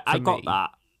 No, I got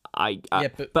that.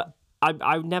 But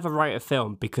I would never write a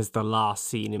film because the last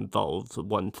scene involves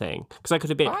one thing. Because I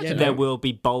could have been, there will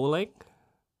be bowling.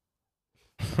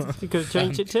 You could have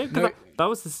changed it to. That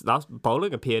was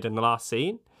bowling appeared in the last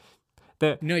scene.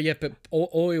 But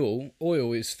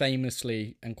oil is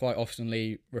famously and quite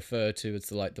oftenly referred to as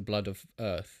the blood of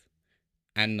Earth,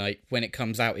 and like when it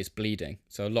comes out, it's bleeding.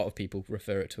 So a lot of people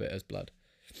refer to it as blood.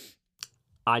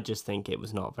 I just think it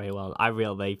was not very well.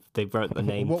 They wrote the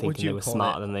name thinking they were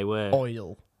smarter than they were.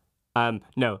 Oil.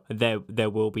 No, there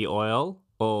will be oil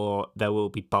or there will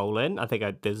be bowling. I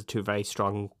think there's two very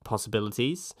strong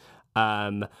possibilities.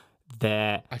 There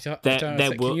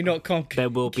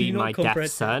will be my deaf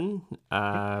son.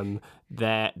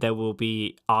 There will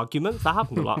be arguments. That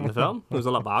happened a lot in the film. There was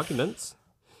a lot of arguments.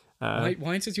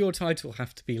 Why does your title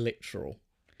have to be literal?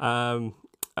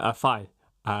 Fine.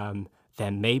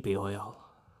 There may be oil.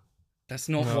 That's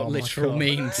not what literal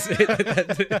means.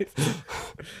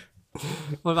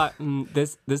 What about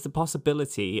there's the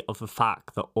possibility of the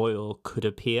fact that oil could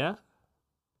appear.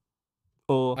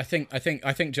 Or I think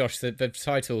Josh, the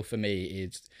title for me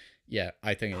is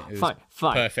I think it is fine.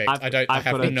 Perfect. I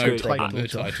have no problem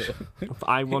with the title.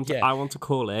 I want to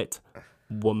call it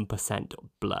 1%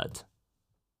 blood.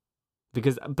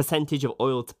 Because a percentage of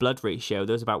oil to blood ratio,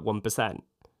 there's about 1%.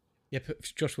 Yeah, but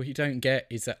Josh, what you don't get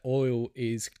is that oil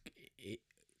is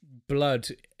blood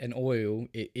and oil.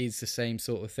 It is the same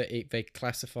sort of thing. They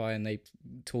classify and they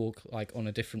talk like on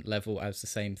a different level as the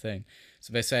same thing.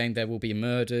 So they're saying there will be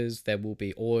murders, there will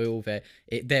be oil,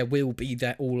 there will be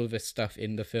all of this stuff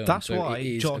in the film. That's so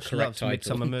why Josh loves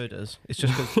Midsomer Murders. It's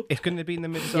just because it's going to be in the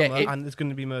Midsomer and there's going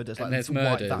to be murders. And there's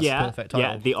murders. That's perfect title.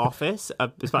 Yeah, The Office.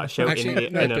 It's about a show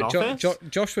in an office.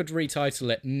 Josh would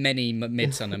retitle it Many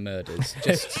Midsomer Murders,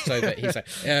 just so that he's like,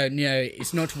 no,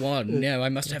 it's not one. No, I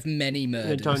must have many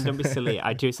murders. Don't be silly.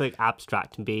 I do something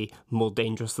abstract and be more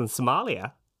dangerous than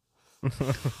Somalia.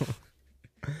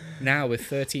 Now with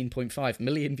 13.5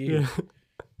 million views.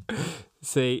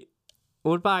 See,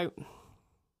 what about...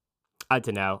 I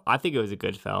don't know. I think it was a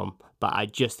good film, but I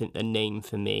just think the name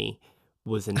for me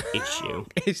was an issue.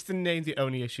 Is the name the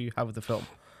only issue you have with the film?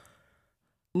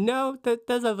 No,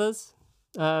 there's others.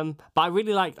 But I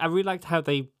really liked how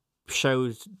they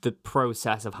showed the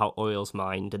process of how oil's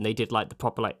mined, and they did like the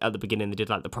proper, like at the beginning they did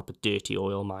like the proper dirty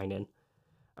oil mining.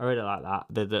 I really like that.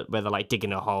 Where they're like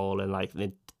digging a hole and like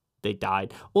they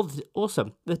died.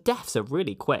 Also, the deaths are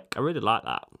really quick. I really like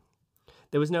that.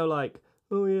 There was no like,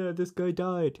 oh yeah, this guy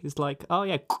died. It's like, oh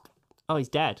yeah, oh he's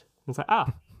dead. It's like,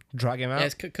 drag him out.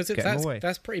 Yes, because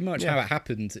that's pretty much how it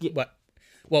happens. Yeah.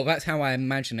 Well, that's how I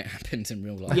imagine it happens in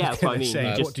real life. Yeah, that's what I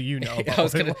mean. What do you know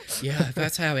about Yeah,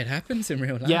 that's how it happens in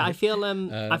real life. Yeah, I feel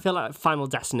like Final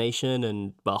Destination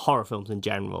and horror films in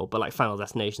general, but like Final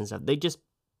Destination stuff,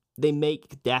 they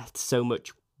make death so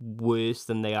much worse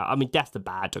than they are. I mean, deaths are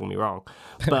bad, don't get me wrong,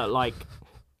 but like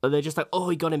they're just like, oh,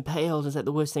 he got impaled. It's like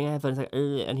the worst thing ever. And it's like,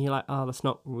 and you're like, oh, that's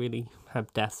not really how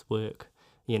deaths work.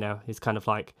 You know, it's kind of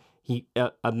like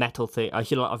a metal thing, a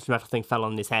large metal thing fell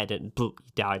on his head and he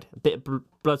died. A bit of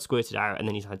blood squirted out, and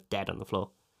then he's like dead on the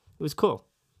floor. It was cool.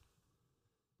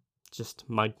 Just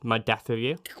my death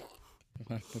review.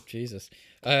 Oh, Jesus.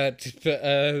 I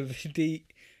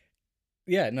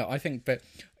think, but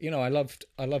I loved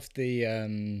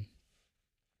the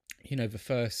the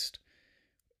first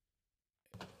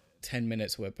 10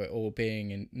 minutes were but all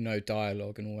being in no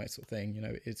dialogue and all that sort of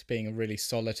thing. It's being a really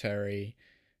solitary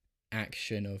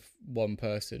action of one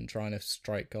person trying to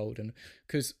strike gold, and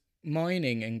because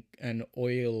mining and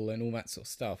oil and all that sort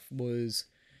of stuff was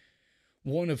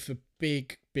one of the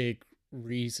big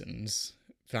reasons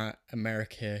that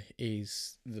America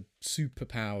is the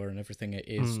superpower and everything it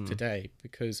is today,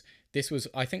 because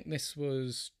I can't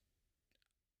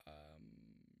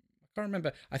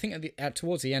remember. I think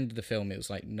towards the end of the film, it was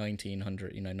like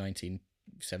 1900,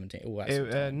 1917, all that sort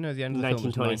of time. No, the end of the film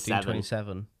was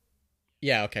 1927.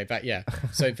 Yeah, okay,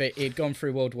 so it had gone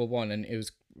through World War One and it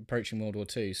was approaching World War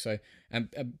Two. So,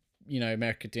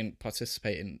 America didn't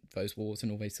participate in those wars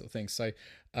and all these sort of things. So,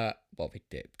 we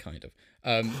did kind of.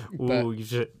 We're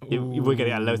gonna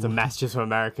get loads of messages from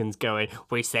Americans going,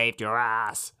 "We saved your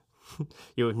ass.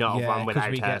 You would not have won without us."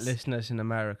 Yeah, because we get listeners in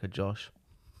America, Josh.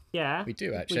 Yeah, we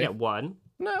do actually. We get one.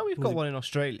 No, we've got one in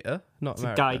Australia, not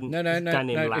America. No.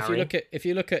 If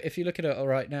you look at it all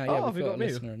right now, yeah, we've got a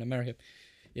listener in America.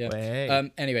 Yeah.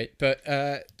 Way. Anyway, but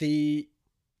they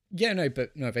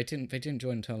didn't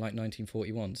join until like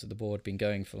 1941, so the war had been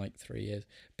going for like 3 years.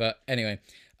 But anyway,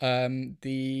 and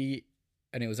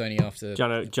it was only after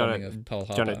the bombing of Pearl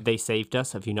Harbor. Jono, they saved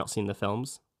us. Have you not seen the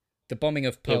films? The bombing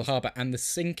of Pearl Harbor and the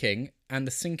sinking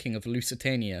of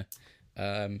Lusitania.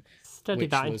 Study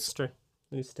that in history,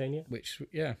 Lusitania. Which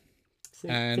yeah, it's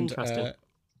interesting.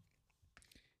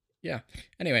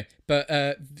 Anyway,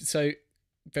 but so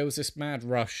there was this mad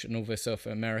rush and all this stuff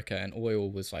for America, and oil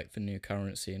was like the new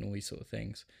currency and all these sort of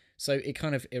things. So it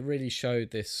really showed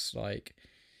this like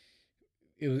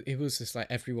it was just like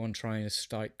everyone trying to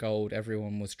strike gold,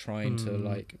 everyone was trying to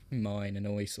like mine and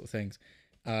all these sort of things.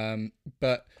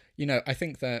 But I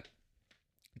think that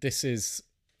this is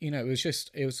it was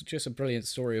just a brilliant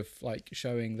story of like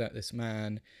showing that this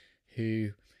man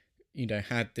who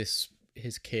had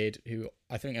his kid, who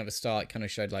I think at the start kind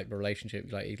of showed like the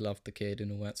relationship, like he loved the kid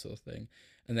and all that sort of thing,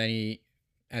 and then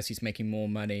as he's making more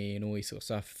money and all this sort of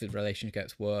stuff, the relationship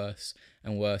gets worse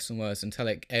and worse and worse until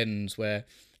it ends where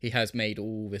he has made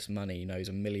all this money, he's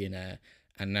a millionaire,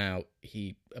 and now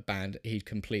he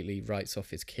completely writes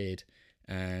off his kid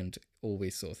and all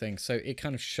these sort of things. So it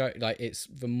kind of showed like it's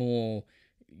the more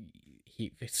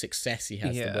success he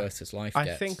has, the worse his life gets.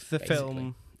 I think the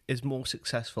film is more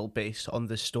successful based on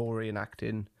the story and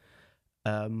acting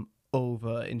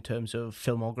over in terms of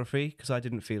filmography, because I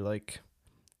didn't feel like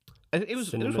it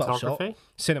was well shot.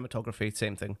 Cinematography,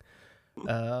 same thing.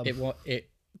 It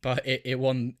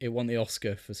won the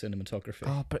Oscar for cinematography.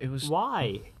 Oh, but it was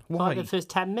why like the first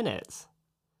 10 minutes.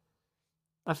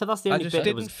 I feel that's the only bit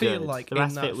that was good. I just didn't feel like in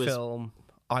that film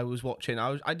I was watching.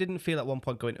 I didn't feel at one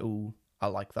point going, "Ooh, I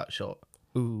like that shot."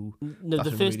 Ooh, no,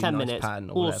 the first 10 minutes,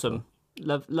 awesome.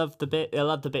 Love the bit. I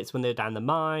love the bits when they're down the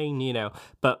mine,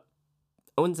 But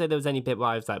I wouldn't say there was any bit where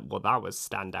I was like, "Well, that was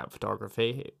standout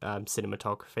photography,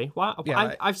 cinematography." Why?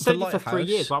 Yeah, I've said it for 3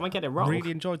 years. Why am I getting it wrong?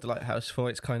 Really enjoyed The Lighthouse for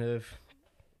its kind of.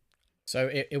 So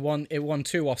it won 2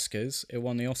 Oscars. It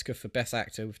won the Oscar for Best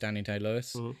Actor with Daniel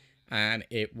Day-Lewis, and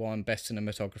it won Best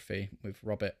Cinematography with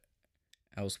Robert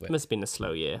Elswit. Must have been a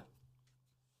slow year.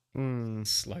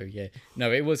 Slow year.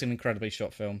 No, it was an incredibly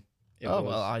shot film. Well,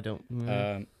 I don't.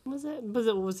 Was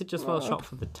it just well shot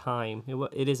for the time?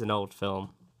 It is an old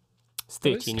film. It's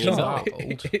 13 years old.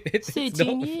 It's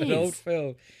 13 years. An old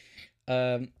film.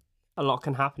 A lot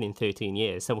can happen in 13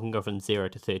 years. Someone can go from 0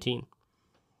 to 13.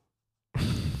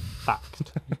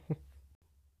 Fact.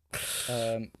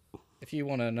 If you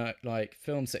want to know, like,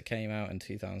 films that came out in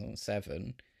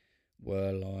 2007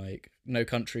 were like No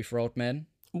Country for Old Men.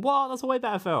 What? That's a way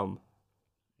better film.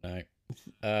 No.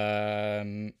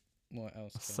 What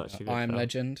else? Such a good I Am film.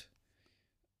 Legend.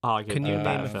 Can you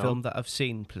name a film that I've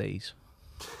seen, please?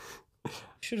 You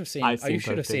should have seen. You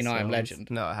should have seen I Am Legend.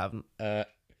 No, I haven't.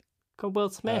 Got Will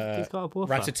Smith. He's got a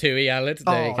woofer. Ratatouille, Alan.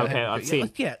 There you go. Okay, I've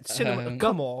seen. Yeah, cinema.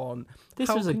 Come on. This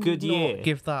was a good year.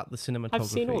 Give that the cinematography. I've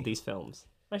seen all these films.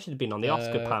 I should have been on the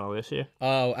Oscar panel this year.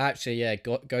 Oh, actually, yeah.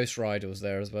 Ghost Rider was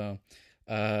there as well.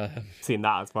 Seen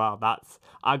that as well.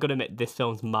 I got to admit, this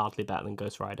film's mildly better than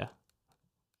Ghost Rider.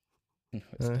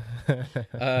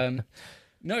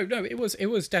 No, it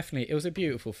was definitely, it was a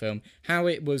beautiful film. How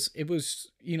it was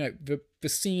the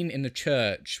scene in the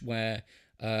church where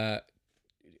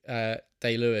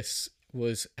Day-Lewis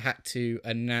had to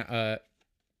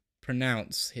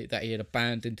pronounce that he had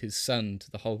abandoned his son to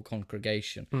the whole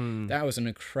congregation. That was an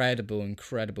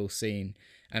incredible scene,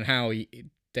 and how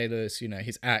Day-Lewis,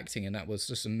 his acting, and that was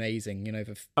just amazing.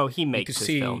 He makes his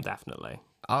film, definitely.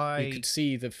 You could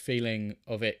see the feeling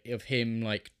of him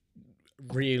like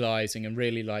realizing and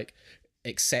really like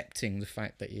accepting the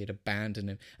fact that he had abandoned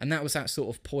him, and that was that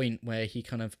sort of point where he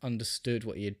kind of understood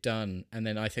what he had done, and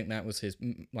then I think that was his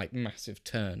like massive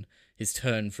turn. His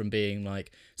turn from being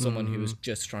like someone who was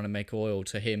just trying to make oil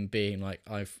to him being like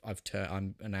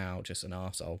I'm now just an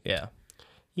arsehole. Yeah.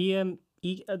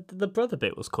 The brother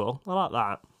bit was cool. I like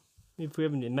that. If we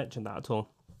haven't mentioned that at all.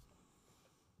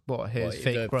 His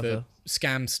fake brother? The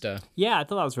scamster. Yeah, I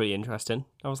thought that was really interesting.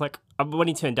 I was like, when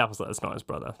he turned up, I was like, that's not his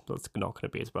brother. That's not going to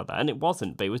be his brother. And it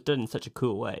wasn't, but it was done in such a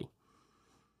cool way.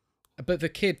 But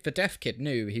the deaf kid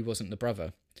knew he wasn't the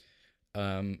brother.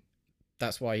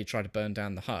 That's why he tried to burn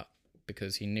down the hut,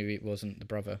 because he knew it wasn't the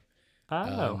brother.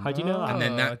 Oh, how do you know that? And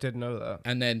then I didn't know that.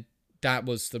 And then that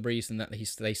was the reason that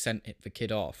they sent the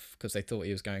kid off, because they thought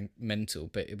he was going mental.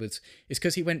 But it's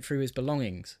because he went through his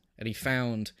belongings and he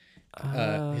found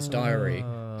his diary,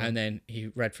 and then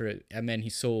he read through it, and then he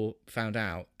found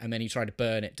out, and then he tried to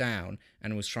burn it down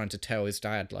and was trying to tell his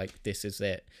dad like, this is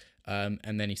it,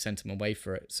 and then he sent him away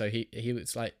for it. So he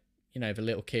was like, the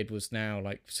little kid was now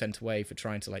like sent away for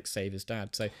trying to like save his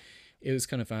dad. So it was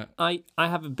kind of that. I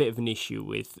have a bit of an issue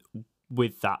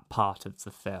with that part of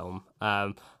the film,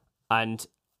 and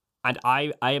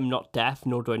I am not deaf,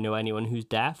 nor do I know anyone who's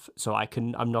deaf, so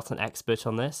I'm not an expert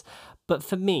on this. But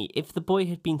for me, if the boy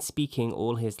had been speaking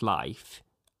all his life,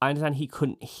 I understand he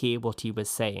couldn't hear what he was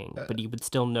saying, but he would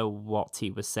still know what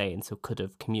he was saying, so could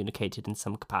have communicated in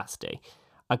some capacity.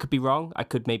 I could be wrong.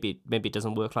 Maybe it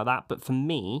doesn't work like that. But for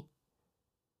me,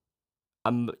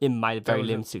 in my very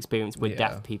limited experience with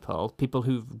deaf people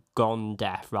who've gone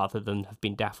deaf rather than have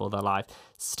been deaf all their life,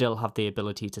 still have the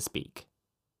ability to speak.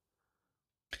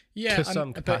 Yeah, to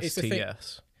some capacity,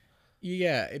 yes.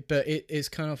 Yeah, but it is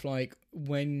kind of like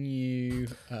when you...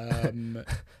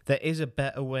 There is a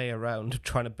better way around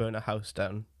trying to burn a house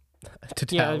down. To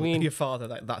tell your father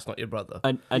that that's not your brother.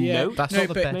 No, that's not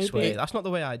the best way. That's not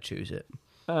the way I'd choose it.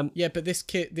 But this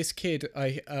kid,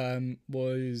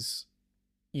 was...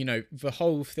 the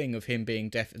whole thing of him being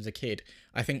deaf as a kid,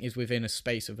 I think, is within a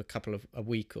space of a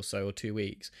week or so, or 2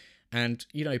 weeks. And,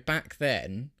 back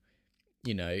then,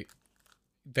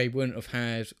 they wouldn't have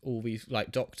had all these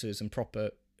like doctors and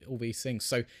all these things.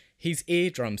 So his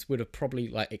eardrums would have probably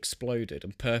like exploded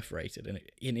and perforated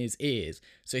in his ears.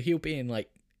 So he'll be in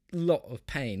like a lot of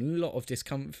pain, a lot of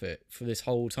discomfort for this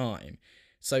whole time.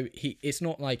 So it's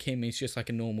not like he's just like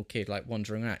a normal kid like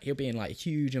wandering around. He'll be in like a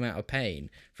huge amount of pain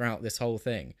throughout this whole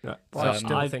thing. Yeah.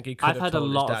 I think he could have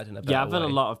told his dad in a better way. I've had a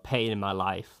lot of pain in my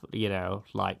life,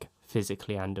 like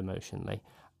physically and emotionally.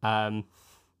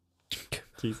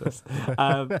 Jesus. Sorry,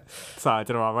 I don't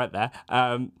know why I went there.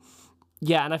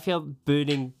 Yeah, and I feel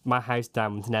burning my house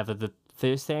down was never the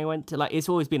first thing I went to. Like, it's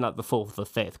always been like the fourth or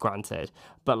fifth, granted,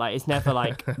 but like it's never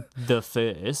like the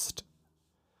first.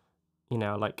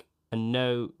 Like a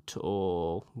note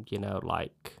or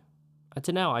like I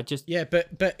don't know. I just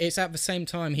but it's at the same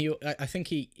time I think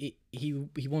he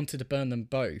wanted to burn them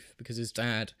both because his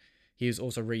dad. He was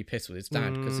also really pissed with his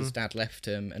dad because his dad left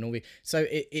him and all. So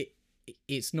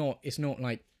it's not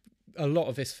like a lot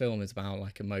of this film is about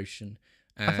like emotion.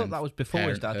 And I thought that was before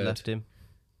his dad left him.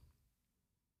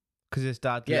 Because his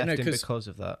dad left him because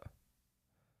of that.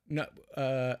 No,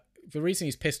 the reason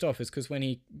he's pissed off is because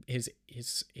when his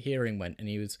hearing went and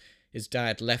his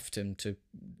dad left him to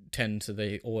tend to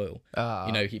the oil.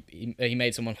 He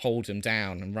made someone hold him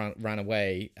down and ran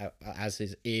away as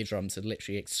his eardrums had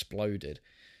literally exploded.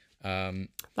 That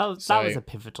was a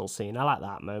pivotal scene. I like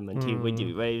that moment. When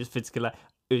he was physically like,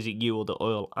 is it you or the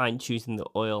oil? I'm choosing the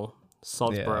oil.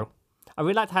 Sods, bro. I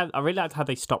really liked how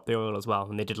they stopped the oil as well,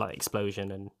 and they did like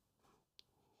explosion and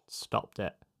stopped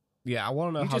it. Yeah, I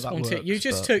want to know how that works. You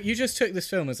just took this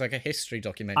film as like a history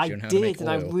documentary on how to make oil.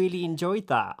 And I really enjoyed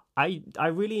that. I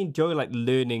really enjoy like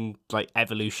learning like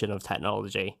evolution of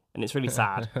technology, and it's really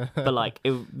sad, but like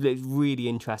it's really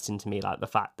interesting to me, like the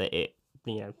fact that it.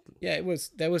 Yeah,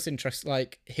 there was interest,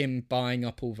 like him buying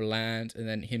up all the land and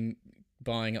then him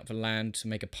buying up the land to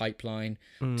make a pipeline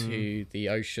to the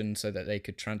ocean so that they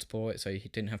could transport it, so he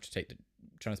didn't have to take the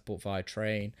transport via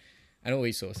train and all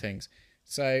these sort of things.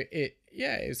 So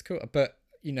it's cool. But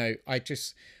I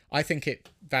think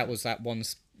that was that one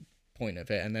point of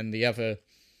it, and then the other,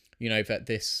 that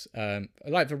this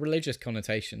like the religious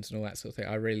connotations and all that sort of thing.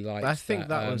 I really liked. I think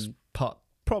that was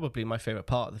probably my favorite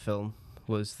part of the film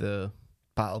was the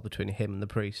battle between him and the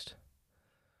priest.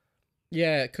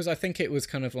 Yeah, because I think it was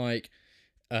kind of like,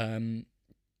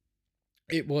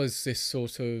 it was this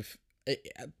sort of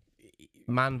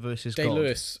Man versus Day God.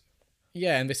 Lewis,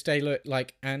 yeah, and this Day Lewis,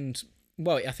 like, and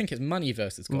well, I think it's money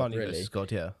versus God, Money really. versus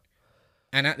God, yeah.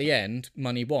 And at the end,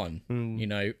 money won. Mm. You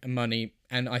know, money,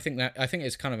 and I think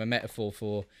it's kind of a metaphor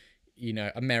for, you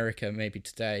know, America maybe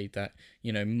today, that,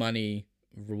 you know, money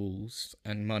rules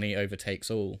and money overtakes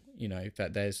all. You know,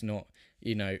 that there's not,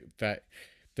 you know, that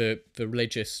the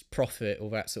religious prophet or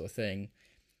that sort of thing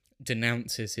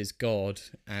denounces his God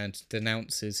and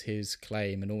denounces his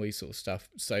claim and all these sort of stuff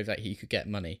so that he could get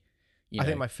money. You I know?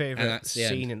 think my favourite that's the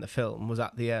scene end. in the film was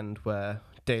at the end where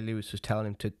Day-Lewis was telling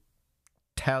him to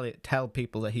tell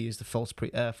people that he is the false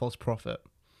prophet,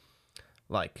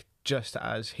 like just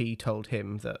as he told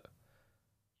him that.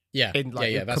 Yeah, In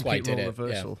like yeah. That's why he complete did role it.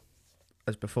 reversal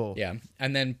as before. Yeah,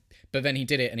 and then but then he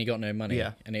did it and he got no money.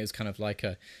 Yeah. And it was kind of like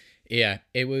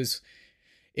it was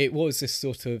this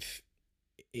sort of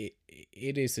it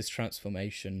is this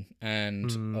transformation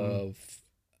and of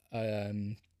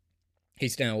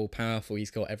he's now all powerful,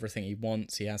 he's got everything he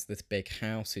wants, he has this big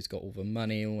house, he's got all the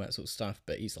money, all that sort of stuff,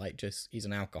 but he's like he's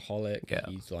an alcoholic,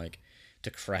 he's like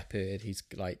decrepit, he's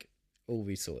like all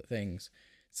these sort of things.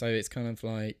 So it's kind of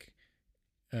like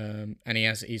and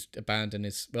he's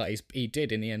abandoned he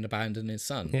did in the end abandon his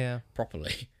son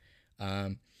properly.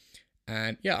 And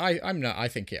yeah, I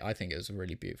think it was a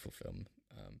really beautiful film.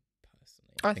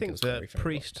 Personally, I think it was the very, very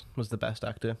priest was the best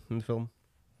actor in the film.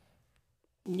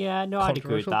 Yeah, no, I'd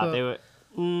agree with that. Controversial,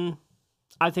 They were.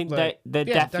 I think Like, they're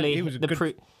yeah, definitely he was a the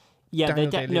good Yeah, Daniel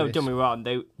no, Day-Lewis. don't be wrong.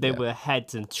 They Yeah. were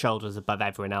heads and shoulders above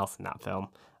everyone else in that film.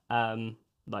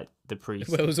 Like the priest.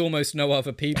 Well, there was almost no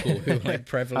other people who were like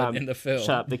prevalent in the film. Shut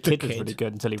up. The kid was really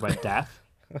good until he went deaf.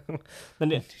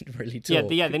 Then it, Didn't really talk.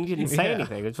 yeah. Then he didn't say Yeah.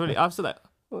 anything. It's really. I was like,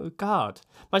 oh god.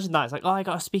 Imagine that. It's like, oh, I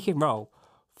got a speaking role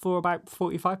for about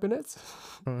 45 minutes.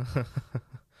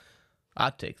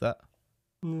 I'd take that.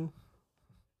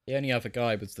 The only other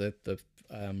guy was the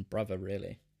brother,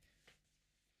 really.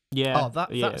 Yeah. Oh,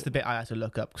 that's the bit I had to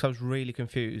look up because I was really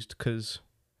confused because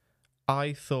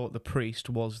I thought the priest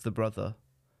was the brother,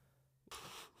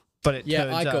 but it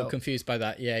turns I got out, confused by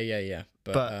that. Yeah.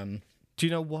 But do you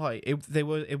know why?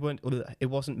 It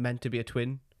wasn't meant to be a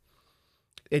twin.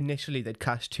 Initially, they'd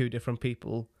cast two different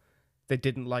people. They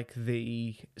didn't like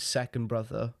the second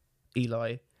brother,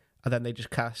 Eli, and then they just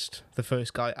cast the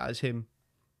first guy as him.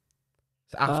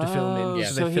 After filming, Yeah.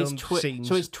 so they filmed scenes.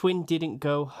 So his twin didn't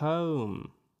go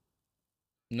home.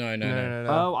 No.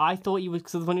 Oh, I thought he was,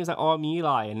 because when he was like, "Oh, I'm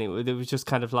Eli," and it was just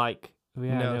kind of like, oh,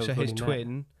 yeah, no, no, so we've his already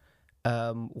met.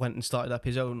 twin went and started up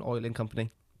his own oiling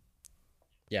company.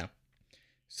 Yeah.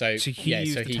 So he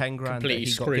used the 10 grand that completely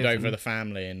he got screwed given over the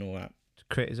family and all that. to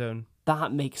create his own.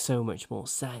 That makes so much more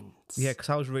sense. Yeah, because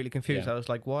I was really confused. Yeah. I was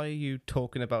like, why are you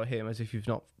talking about him as if you've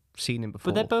not seen him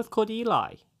before? But they're both called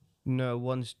Eli. No,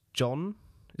 one's John.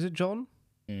 Is it John?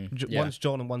 Yeah. One's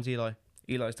John and one's Eli.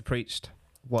 Eli's the priest.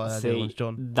 Well, the See, other one's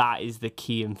John. that is the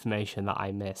key information that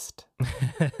I missed.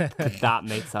 That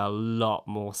makes a lot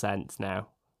more sense now.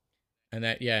 And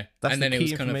that, yeah. That's and the then key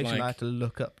it was kind of information like, I had to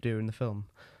look up during the film.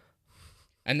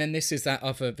 and then this is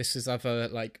other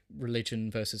like religion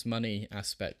versus money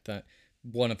aspect, that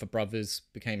one of the brothers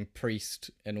became a priest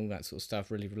and all that sort of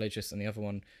stuff, really religious, and the other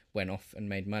one went off and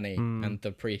made money, and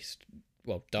the priest,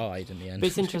 died in the end. But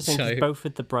it's interesting because So- both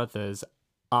of the brothers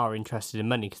are interested in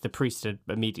money, because the priest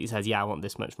immediately says, "Yeah, I want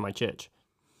this much for my church."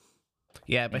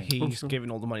 Yeah, but he's giving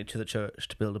all the money to the church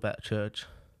to build a better church.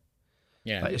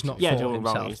 Yeah. Like, it's not Yeah, for don't get me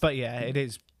wrong, himself. But yeah, it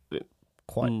is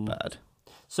quite bad.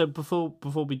 So before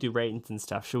we do ratings and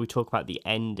stuff, should we talk about the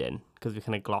ending? Because we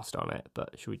kind of glossed on it,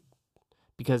 but should we?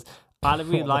 Because I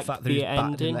really What, liked the fact that he's the battered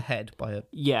in ending. the head by a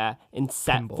Yeah,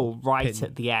 except for right pin.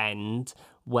 at the end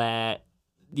where,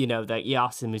 you know, that he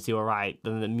asks him, "Is he all right?"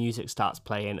 Then the music starts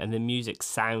playing, and the music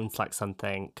sounds like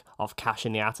something of Cash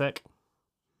in the Attic.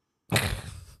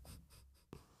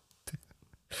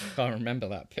 Can't remember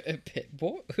that bit.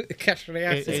 What? Cash in the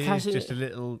It Attic? is just a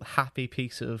little happy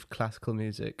piece of classical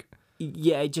music.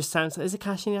 Yeah, it just sounds like, is it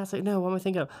Cash in the Attic? No, what am I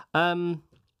thinking of?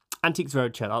 Antiques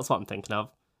Roadshow, that's what I'm thinking of.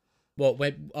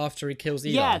 What? After he kills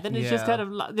Eli? Yeah, then it's just Yeah. kind of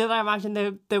like, then I imagine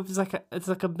there was like it's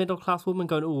like a middle class woman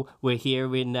going, "Oh, we're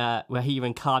here in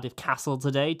Cardiff Castle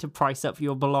today to price up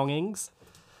your belongings."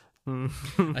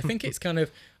 I think it was kind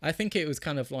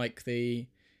of like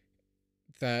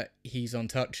that he's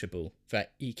untouchable,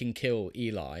 that he can kill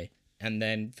Eli, and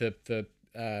then the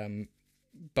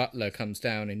butler comes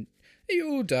down and, "Are you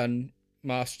all done,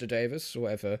 Master Davis," or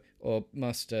whatever, or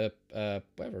Master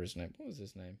whatever his name. What was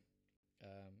his name?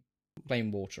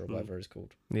 Plain Water or whatever it's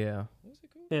called. Yeah, What was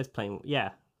it called? There's plain,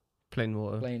 yeah. plain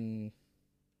water. Plain.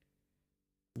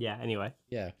 Yeah. Anyway.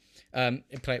 Yeah.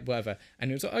 It played whatever, and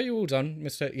he was like, "Are you all done,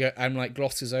 Mister?" Yeah, and like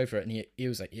glosses over it, and he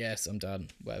was like, "Yes, I'm done."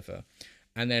 Whatever,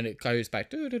 and then it goes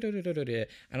back, and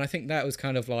I think that was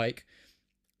kind of like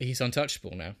he's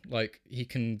untouchable now. Like he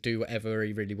can do whatever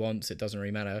he really wants. It doesn't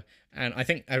really matter. And I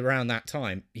think around that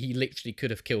time, he literally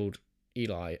could have killed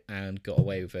Eli and got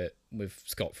away with it with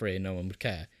scot free, and no one would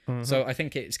care. Mm-hmm. So I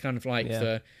think it's kind of like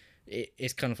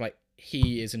it's kind of like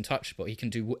he is untouchable. He can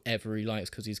do whatever he likes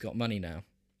because he's got money now.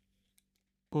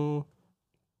 No,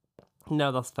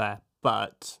 that's fair.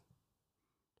 But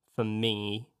for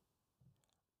me,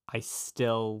 I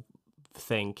still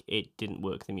think it didn't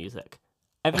work, the music.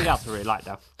 Everything else I really liked,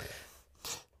 though.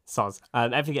 Soz.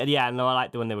 Everything, yeah, no, I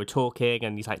liked when they were talking,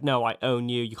 and he's like, "No, I own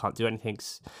you. You can't do anything.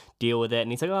 Deal with it."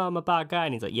 And he's like, "Oh, I'm a bad guy."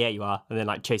 And he's like, "Yeah, you are." And then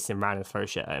like chasing him around and throw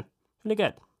shit at him. Really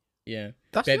good. Yeah,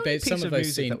 That's the only piece some of of those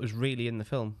music scenes that was really in the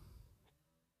film.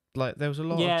 Like there was a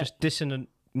lot Yeah. of just dissonant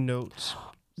notes.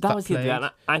 That was the played. other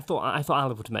thing. I thought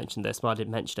Alan would mention this, but I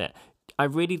didn't mention it. I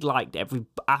really liked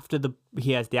after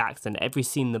he has the accent, every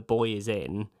scene the boy is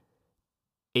in,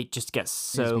 it just gets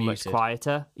so much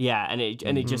quieter. Yeah, and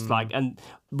it just like, and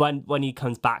when he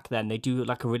comes back, then they do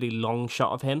like a really long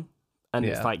shot of him, and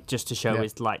it's like just to show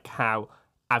his like how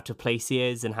out of place he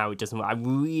is and how he doesn't. I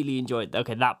really enjoyed.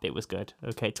 Okay, that bit was good.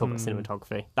 Okay, talk about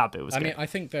cinematography. That bit was good. I mean, I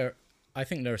think there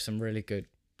are some really good,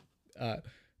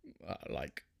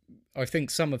 like, I think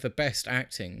some of the best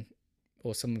acting,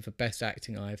 or some of the best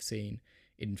acting I have seen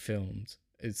in films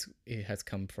it has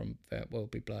come from There Will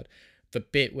Be Blood. The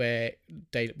bit where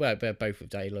they're both with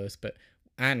Day-Lewis,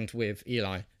 and with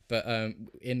Eli, but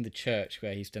in the church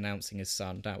where he's denouncing his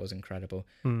son, that was incredible.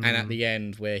 And at the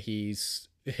end where he's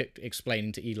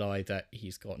explaining to Eli that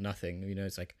he's got nothing, you know,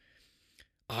 it's like,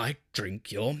 "I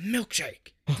drink your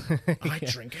milkshake. I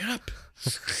drink it up."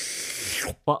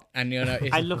 Well, and you know,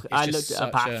 I looked it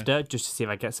up after just to see if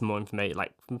I get some more information,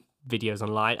 like videos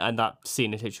online, and that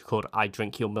scene is literally called "I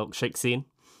drink your milkshake" scene.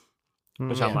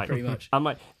 Which I'm like, pretty much. I'm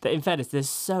like, in fairness, there's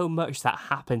so much that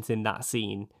happens in that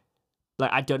scene.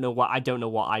 Like, I don't know what I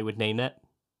would name it.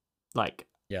 Like,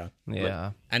 yeah,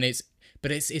 and it's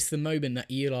the moment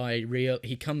that Eli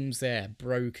he comes there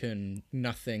broken,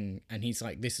 nothing, and he's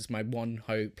like, "This is my one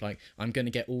hope. Like, I'm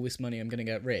gonna get all this money. I'm gonna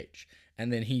get rich,"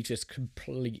 and then he just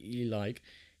completely like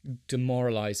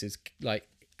demoralizes, like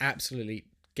absolutely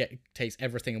takes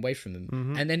everything away from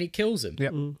them, and then he kills him.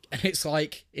 Yep. And it's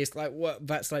like what,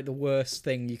 that's like the worst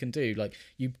thing you can do. Like,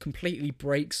 you completely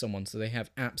break someone so they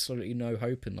have absolutely no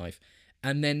hope in life,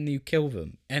 and then you kill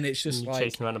them, and it's just like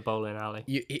chasing around a bowling alley.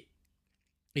 He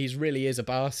really is a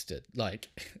bastard. Like,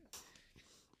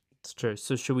 it's true.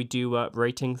 So should we do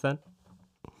ratings then?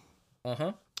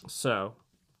 So,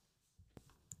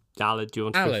 Alad, do you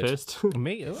want to go first?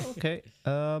 Me? Oh, okay.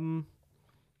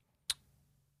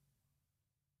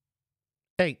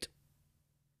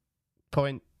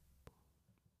 8.8.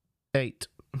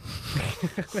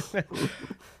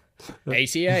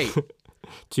 88.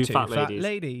 Two fat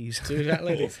ladies. Two fat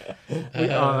ladies.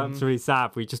 That's really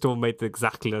sad. We just all made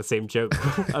exactly the same joke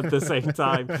at the same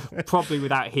time, probably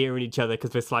without hearing each other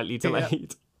because we're slightly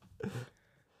delayed.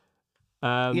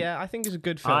 Yeah, I think it's a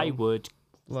good film. I would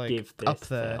give this up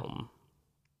there. film.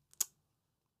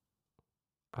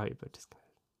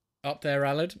 Up there,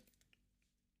 Alad.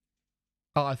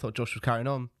 Oh, I thought Josh was carrying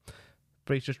on,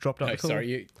 but he's just dropped out the call. Sorry,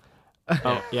 you.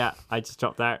 Oh yeah, I just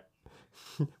dropped out.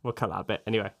 We'll cut that bit.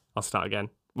 Anyway, I'll start again.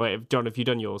 Wait, John, have you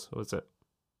done yours, or was it?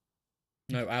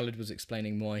 No, Alad was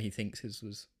explaining why he thinks his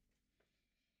was.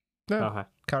 No, okay.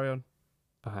 Carry on.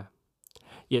 Okay.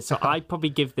 Yeah, so I'd probably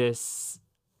give this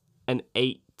an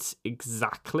 8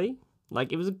 exactly.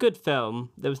 Like, it was a good film.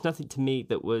 There was nothing to me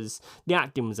that was... The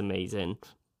acting was amazing,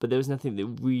 but there was nothing that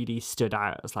really stood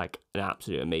out as, like, an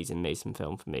absolute amazing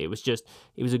film for me. It was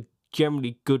a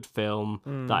generally good film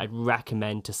that I'd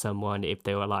recommend to someone if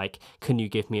they were like, "Can you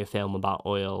give me a film about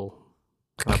oil?"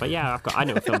 But yeah, I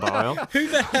know a film about oil. Who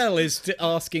the hell is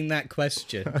asking that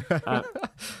question?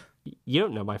 You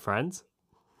don't know my friends.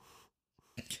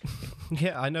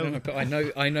 Yeah, I know. No, but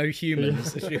I know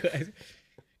humans.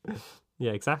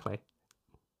 Yeah, exactly.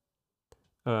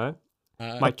 All right.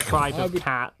 My tribe of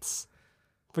cats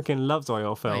freaking loves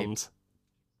oil films.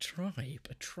 A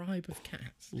tribe of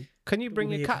cats. Can you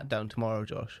bring your cat down tomorrow,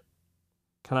 Josh?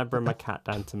 Can I bring my cat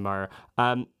down tomorrow?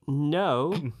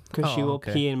 No, because she will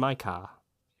pee in my car.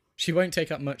 She won't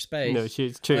take up much space. No,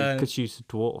 it's true, because she's a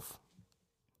dwarf.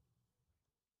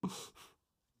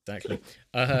 Exactly.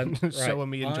 So are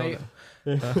me and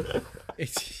Jono.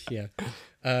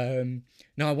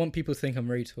 No, I want people to think I'm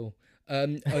really tall.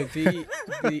 When we're doing it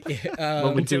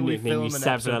in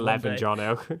 7-Eleven,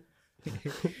 Jono.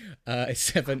 It's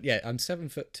 7. Yeah, I'm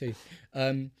 7'2".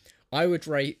 I would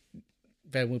rate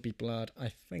There Will Be Blood, I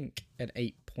think, an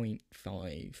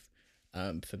 8.5.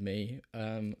 For me,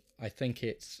 I think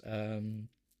it's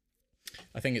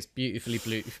beautifully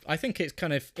blue. I think it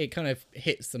kind of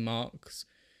hits the marks.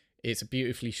 It's a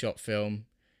beautifully shot film,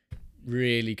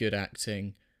 really good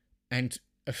acting, and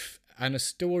a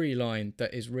storyline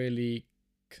that is really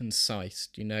concise.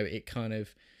 You know, it kind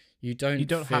of you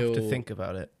don't have to think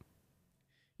about it.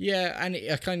 Yeah, and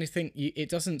I kind of think it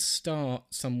doesn't start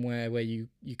somewhere where you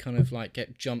kind of like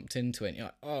get jumped into it. And you're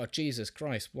like, oh, Jesus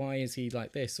Christ, why is he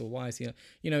like this? Or why is he...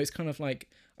 You know, it's kind of like,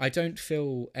 I don't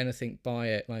feel anything by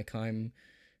it like I'm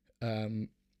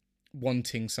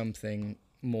wanting something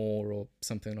more or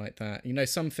something like that. You know,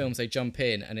 some films, they jump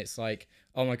in and it's like,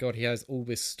 oh my God, he has all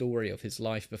this story of his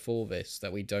life before this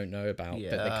that we don't know about,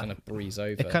 but they kind of breeze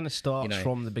over. It kind of starts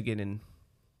from the beginning.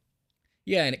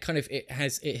 Yeah, and it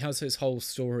has his whole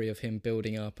story of him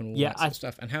building up and all that sort of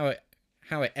stuff, and how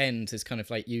it ends is kind of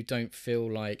like you don't feel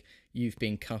like you've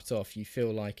been cut off. You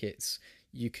feel like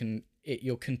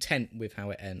you're content with how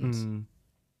it ends.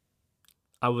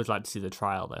 I would like to see the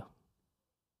trial though.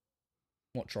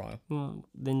 What trial? Well,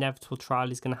 the inevitable trial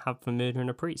he's going to have for murdering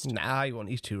a priest. Nah,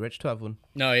 he's too rich to have one.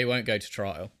 No, he won't go to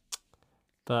trial.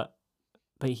 But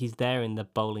he's there in the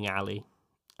bowling alley,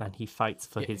 and he fights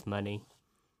for his money.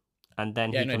 And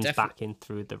then he comes back in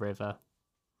through the river.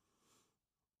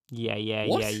 Yeah.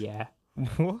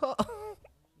 What?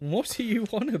 What are you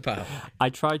on about? I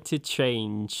tried to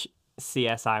change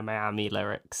CSI Miami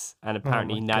lyrics, and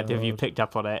apparently neither of you picked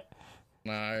up on it.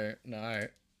 No.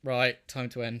 Right, time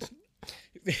to end.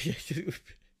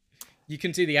 You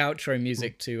can do the outro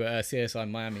music to CSI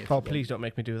Miami. Oh, please don't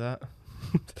make me do that.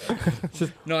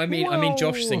 No, I mean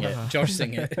Josh sing it.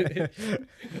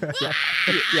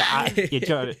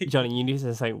 Johnny, you need to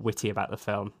say something witty about the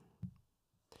film,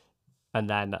 and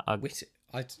then witty.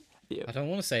 I don't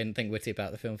want to say anything witty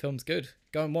about the film. Film's good.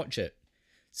 Go and watch it.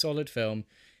 Solid film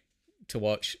to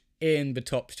watch in the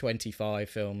top 25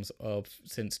 films of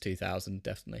since 2000,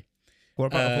 definitely. What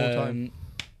about of all time?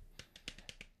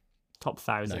 Top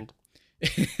 1,000.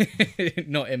 No.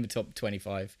 Not in the top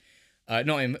 25.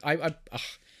 Not in. I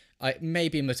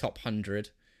maybe in the top 100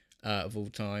 of all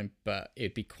time, but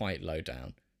it'd be quite low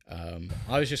down.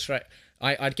 I was just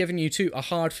I'd given you a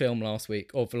hard film last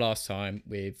week or the last time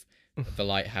with The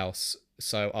Lighthouse,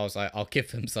 so I was like, I'll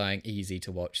give them something easy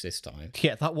to watch this time.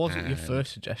 Yeah, that wasn't your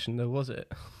first suggestion, though, was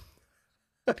it?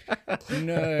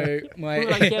 No,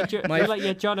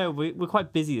 Jono, we're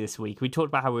quite busy this week. We talked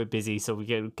about how we're busy, so we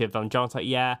give them. John's like,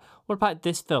 yeah, what about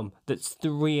this film that's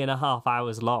 3.5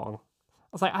 hours long? I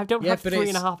was like, I don't have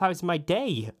 3.5 hours in my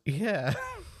day. Yeah.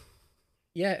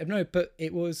 Yeah, no, but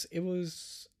it was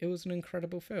an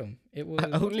incredible film. It was.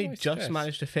 I only just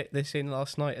managed to fit this in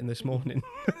last night and this morning.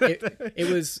 it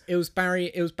was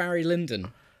Barry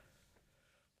Lyndon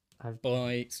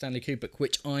by Stanley Kubrick,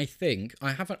 which I think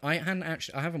I haven't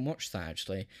watched that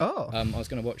actually. Oh. I was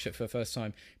going to watch it for the first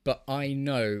time, but I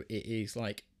know it is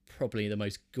like probably the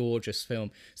most gorgeous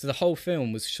film. So the whole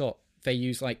film was shot. They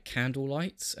use like candle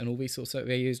lights and all these sorts of.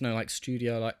 They use like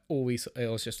studio like always. It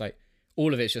was just like.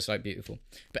 All of it's just like beautiful.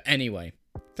 But anyway,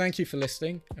 thank you for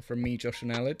listening from me, Josh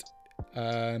and Aled.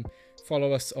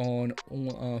 Follow us on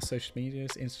all our social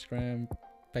medias, Instagram,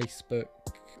 Facebook,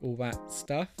 all that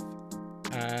stuff.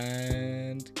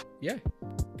 And yeah,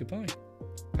 goodbye.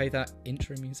 Play that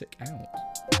intro music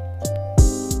out.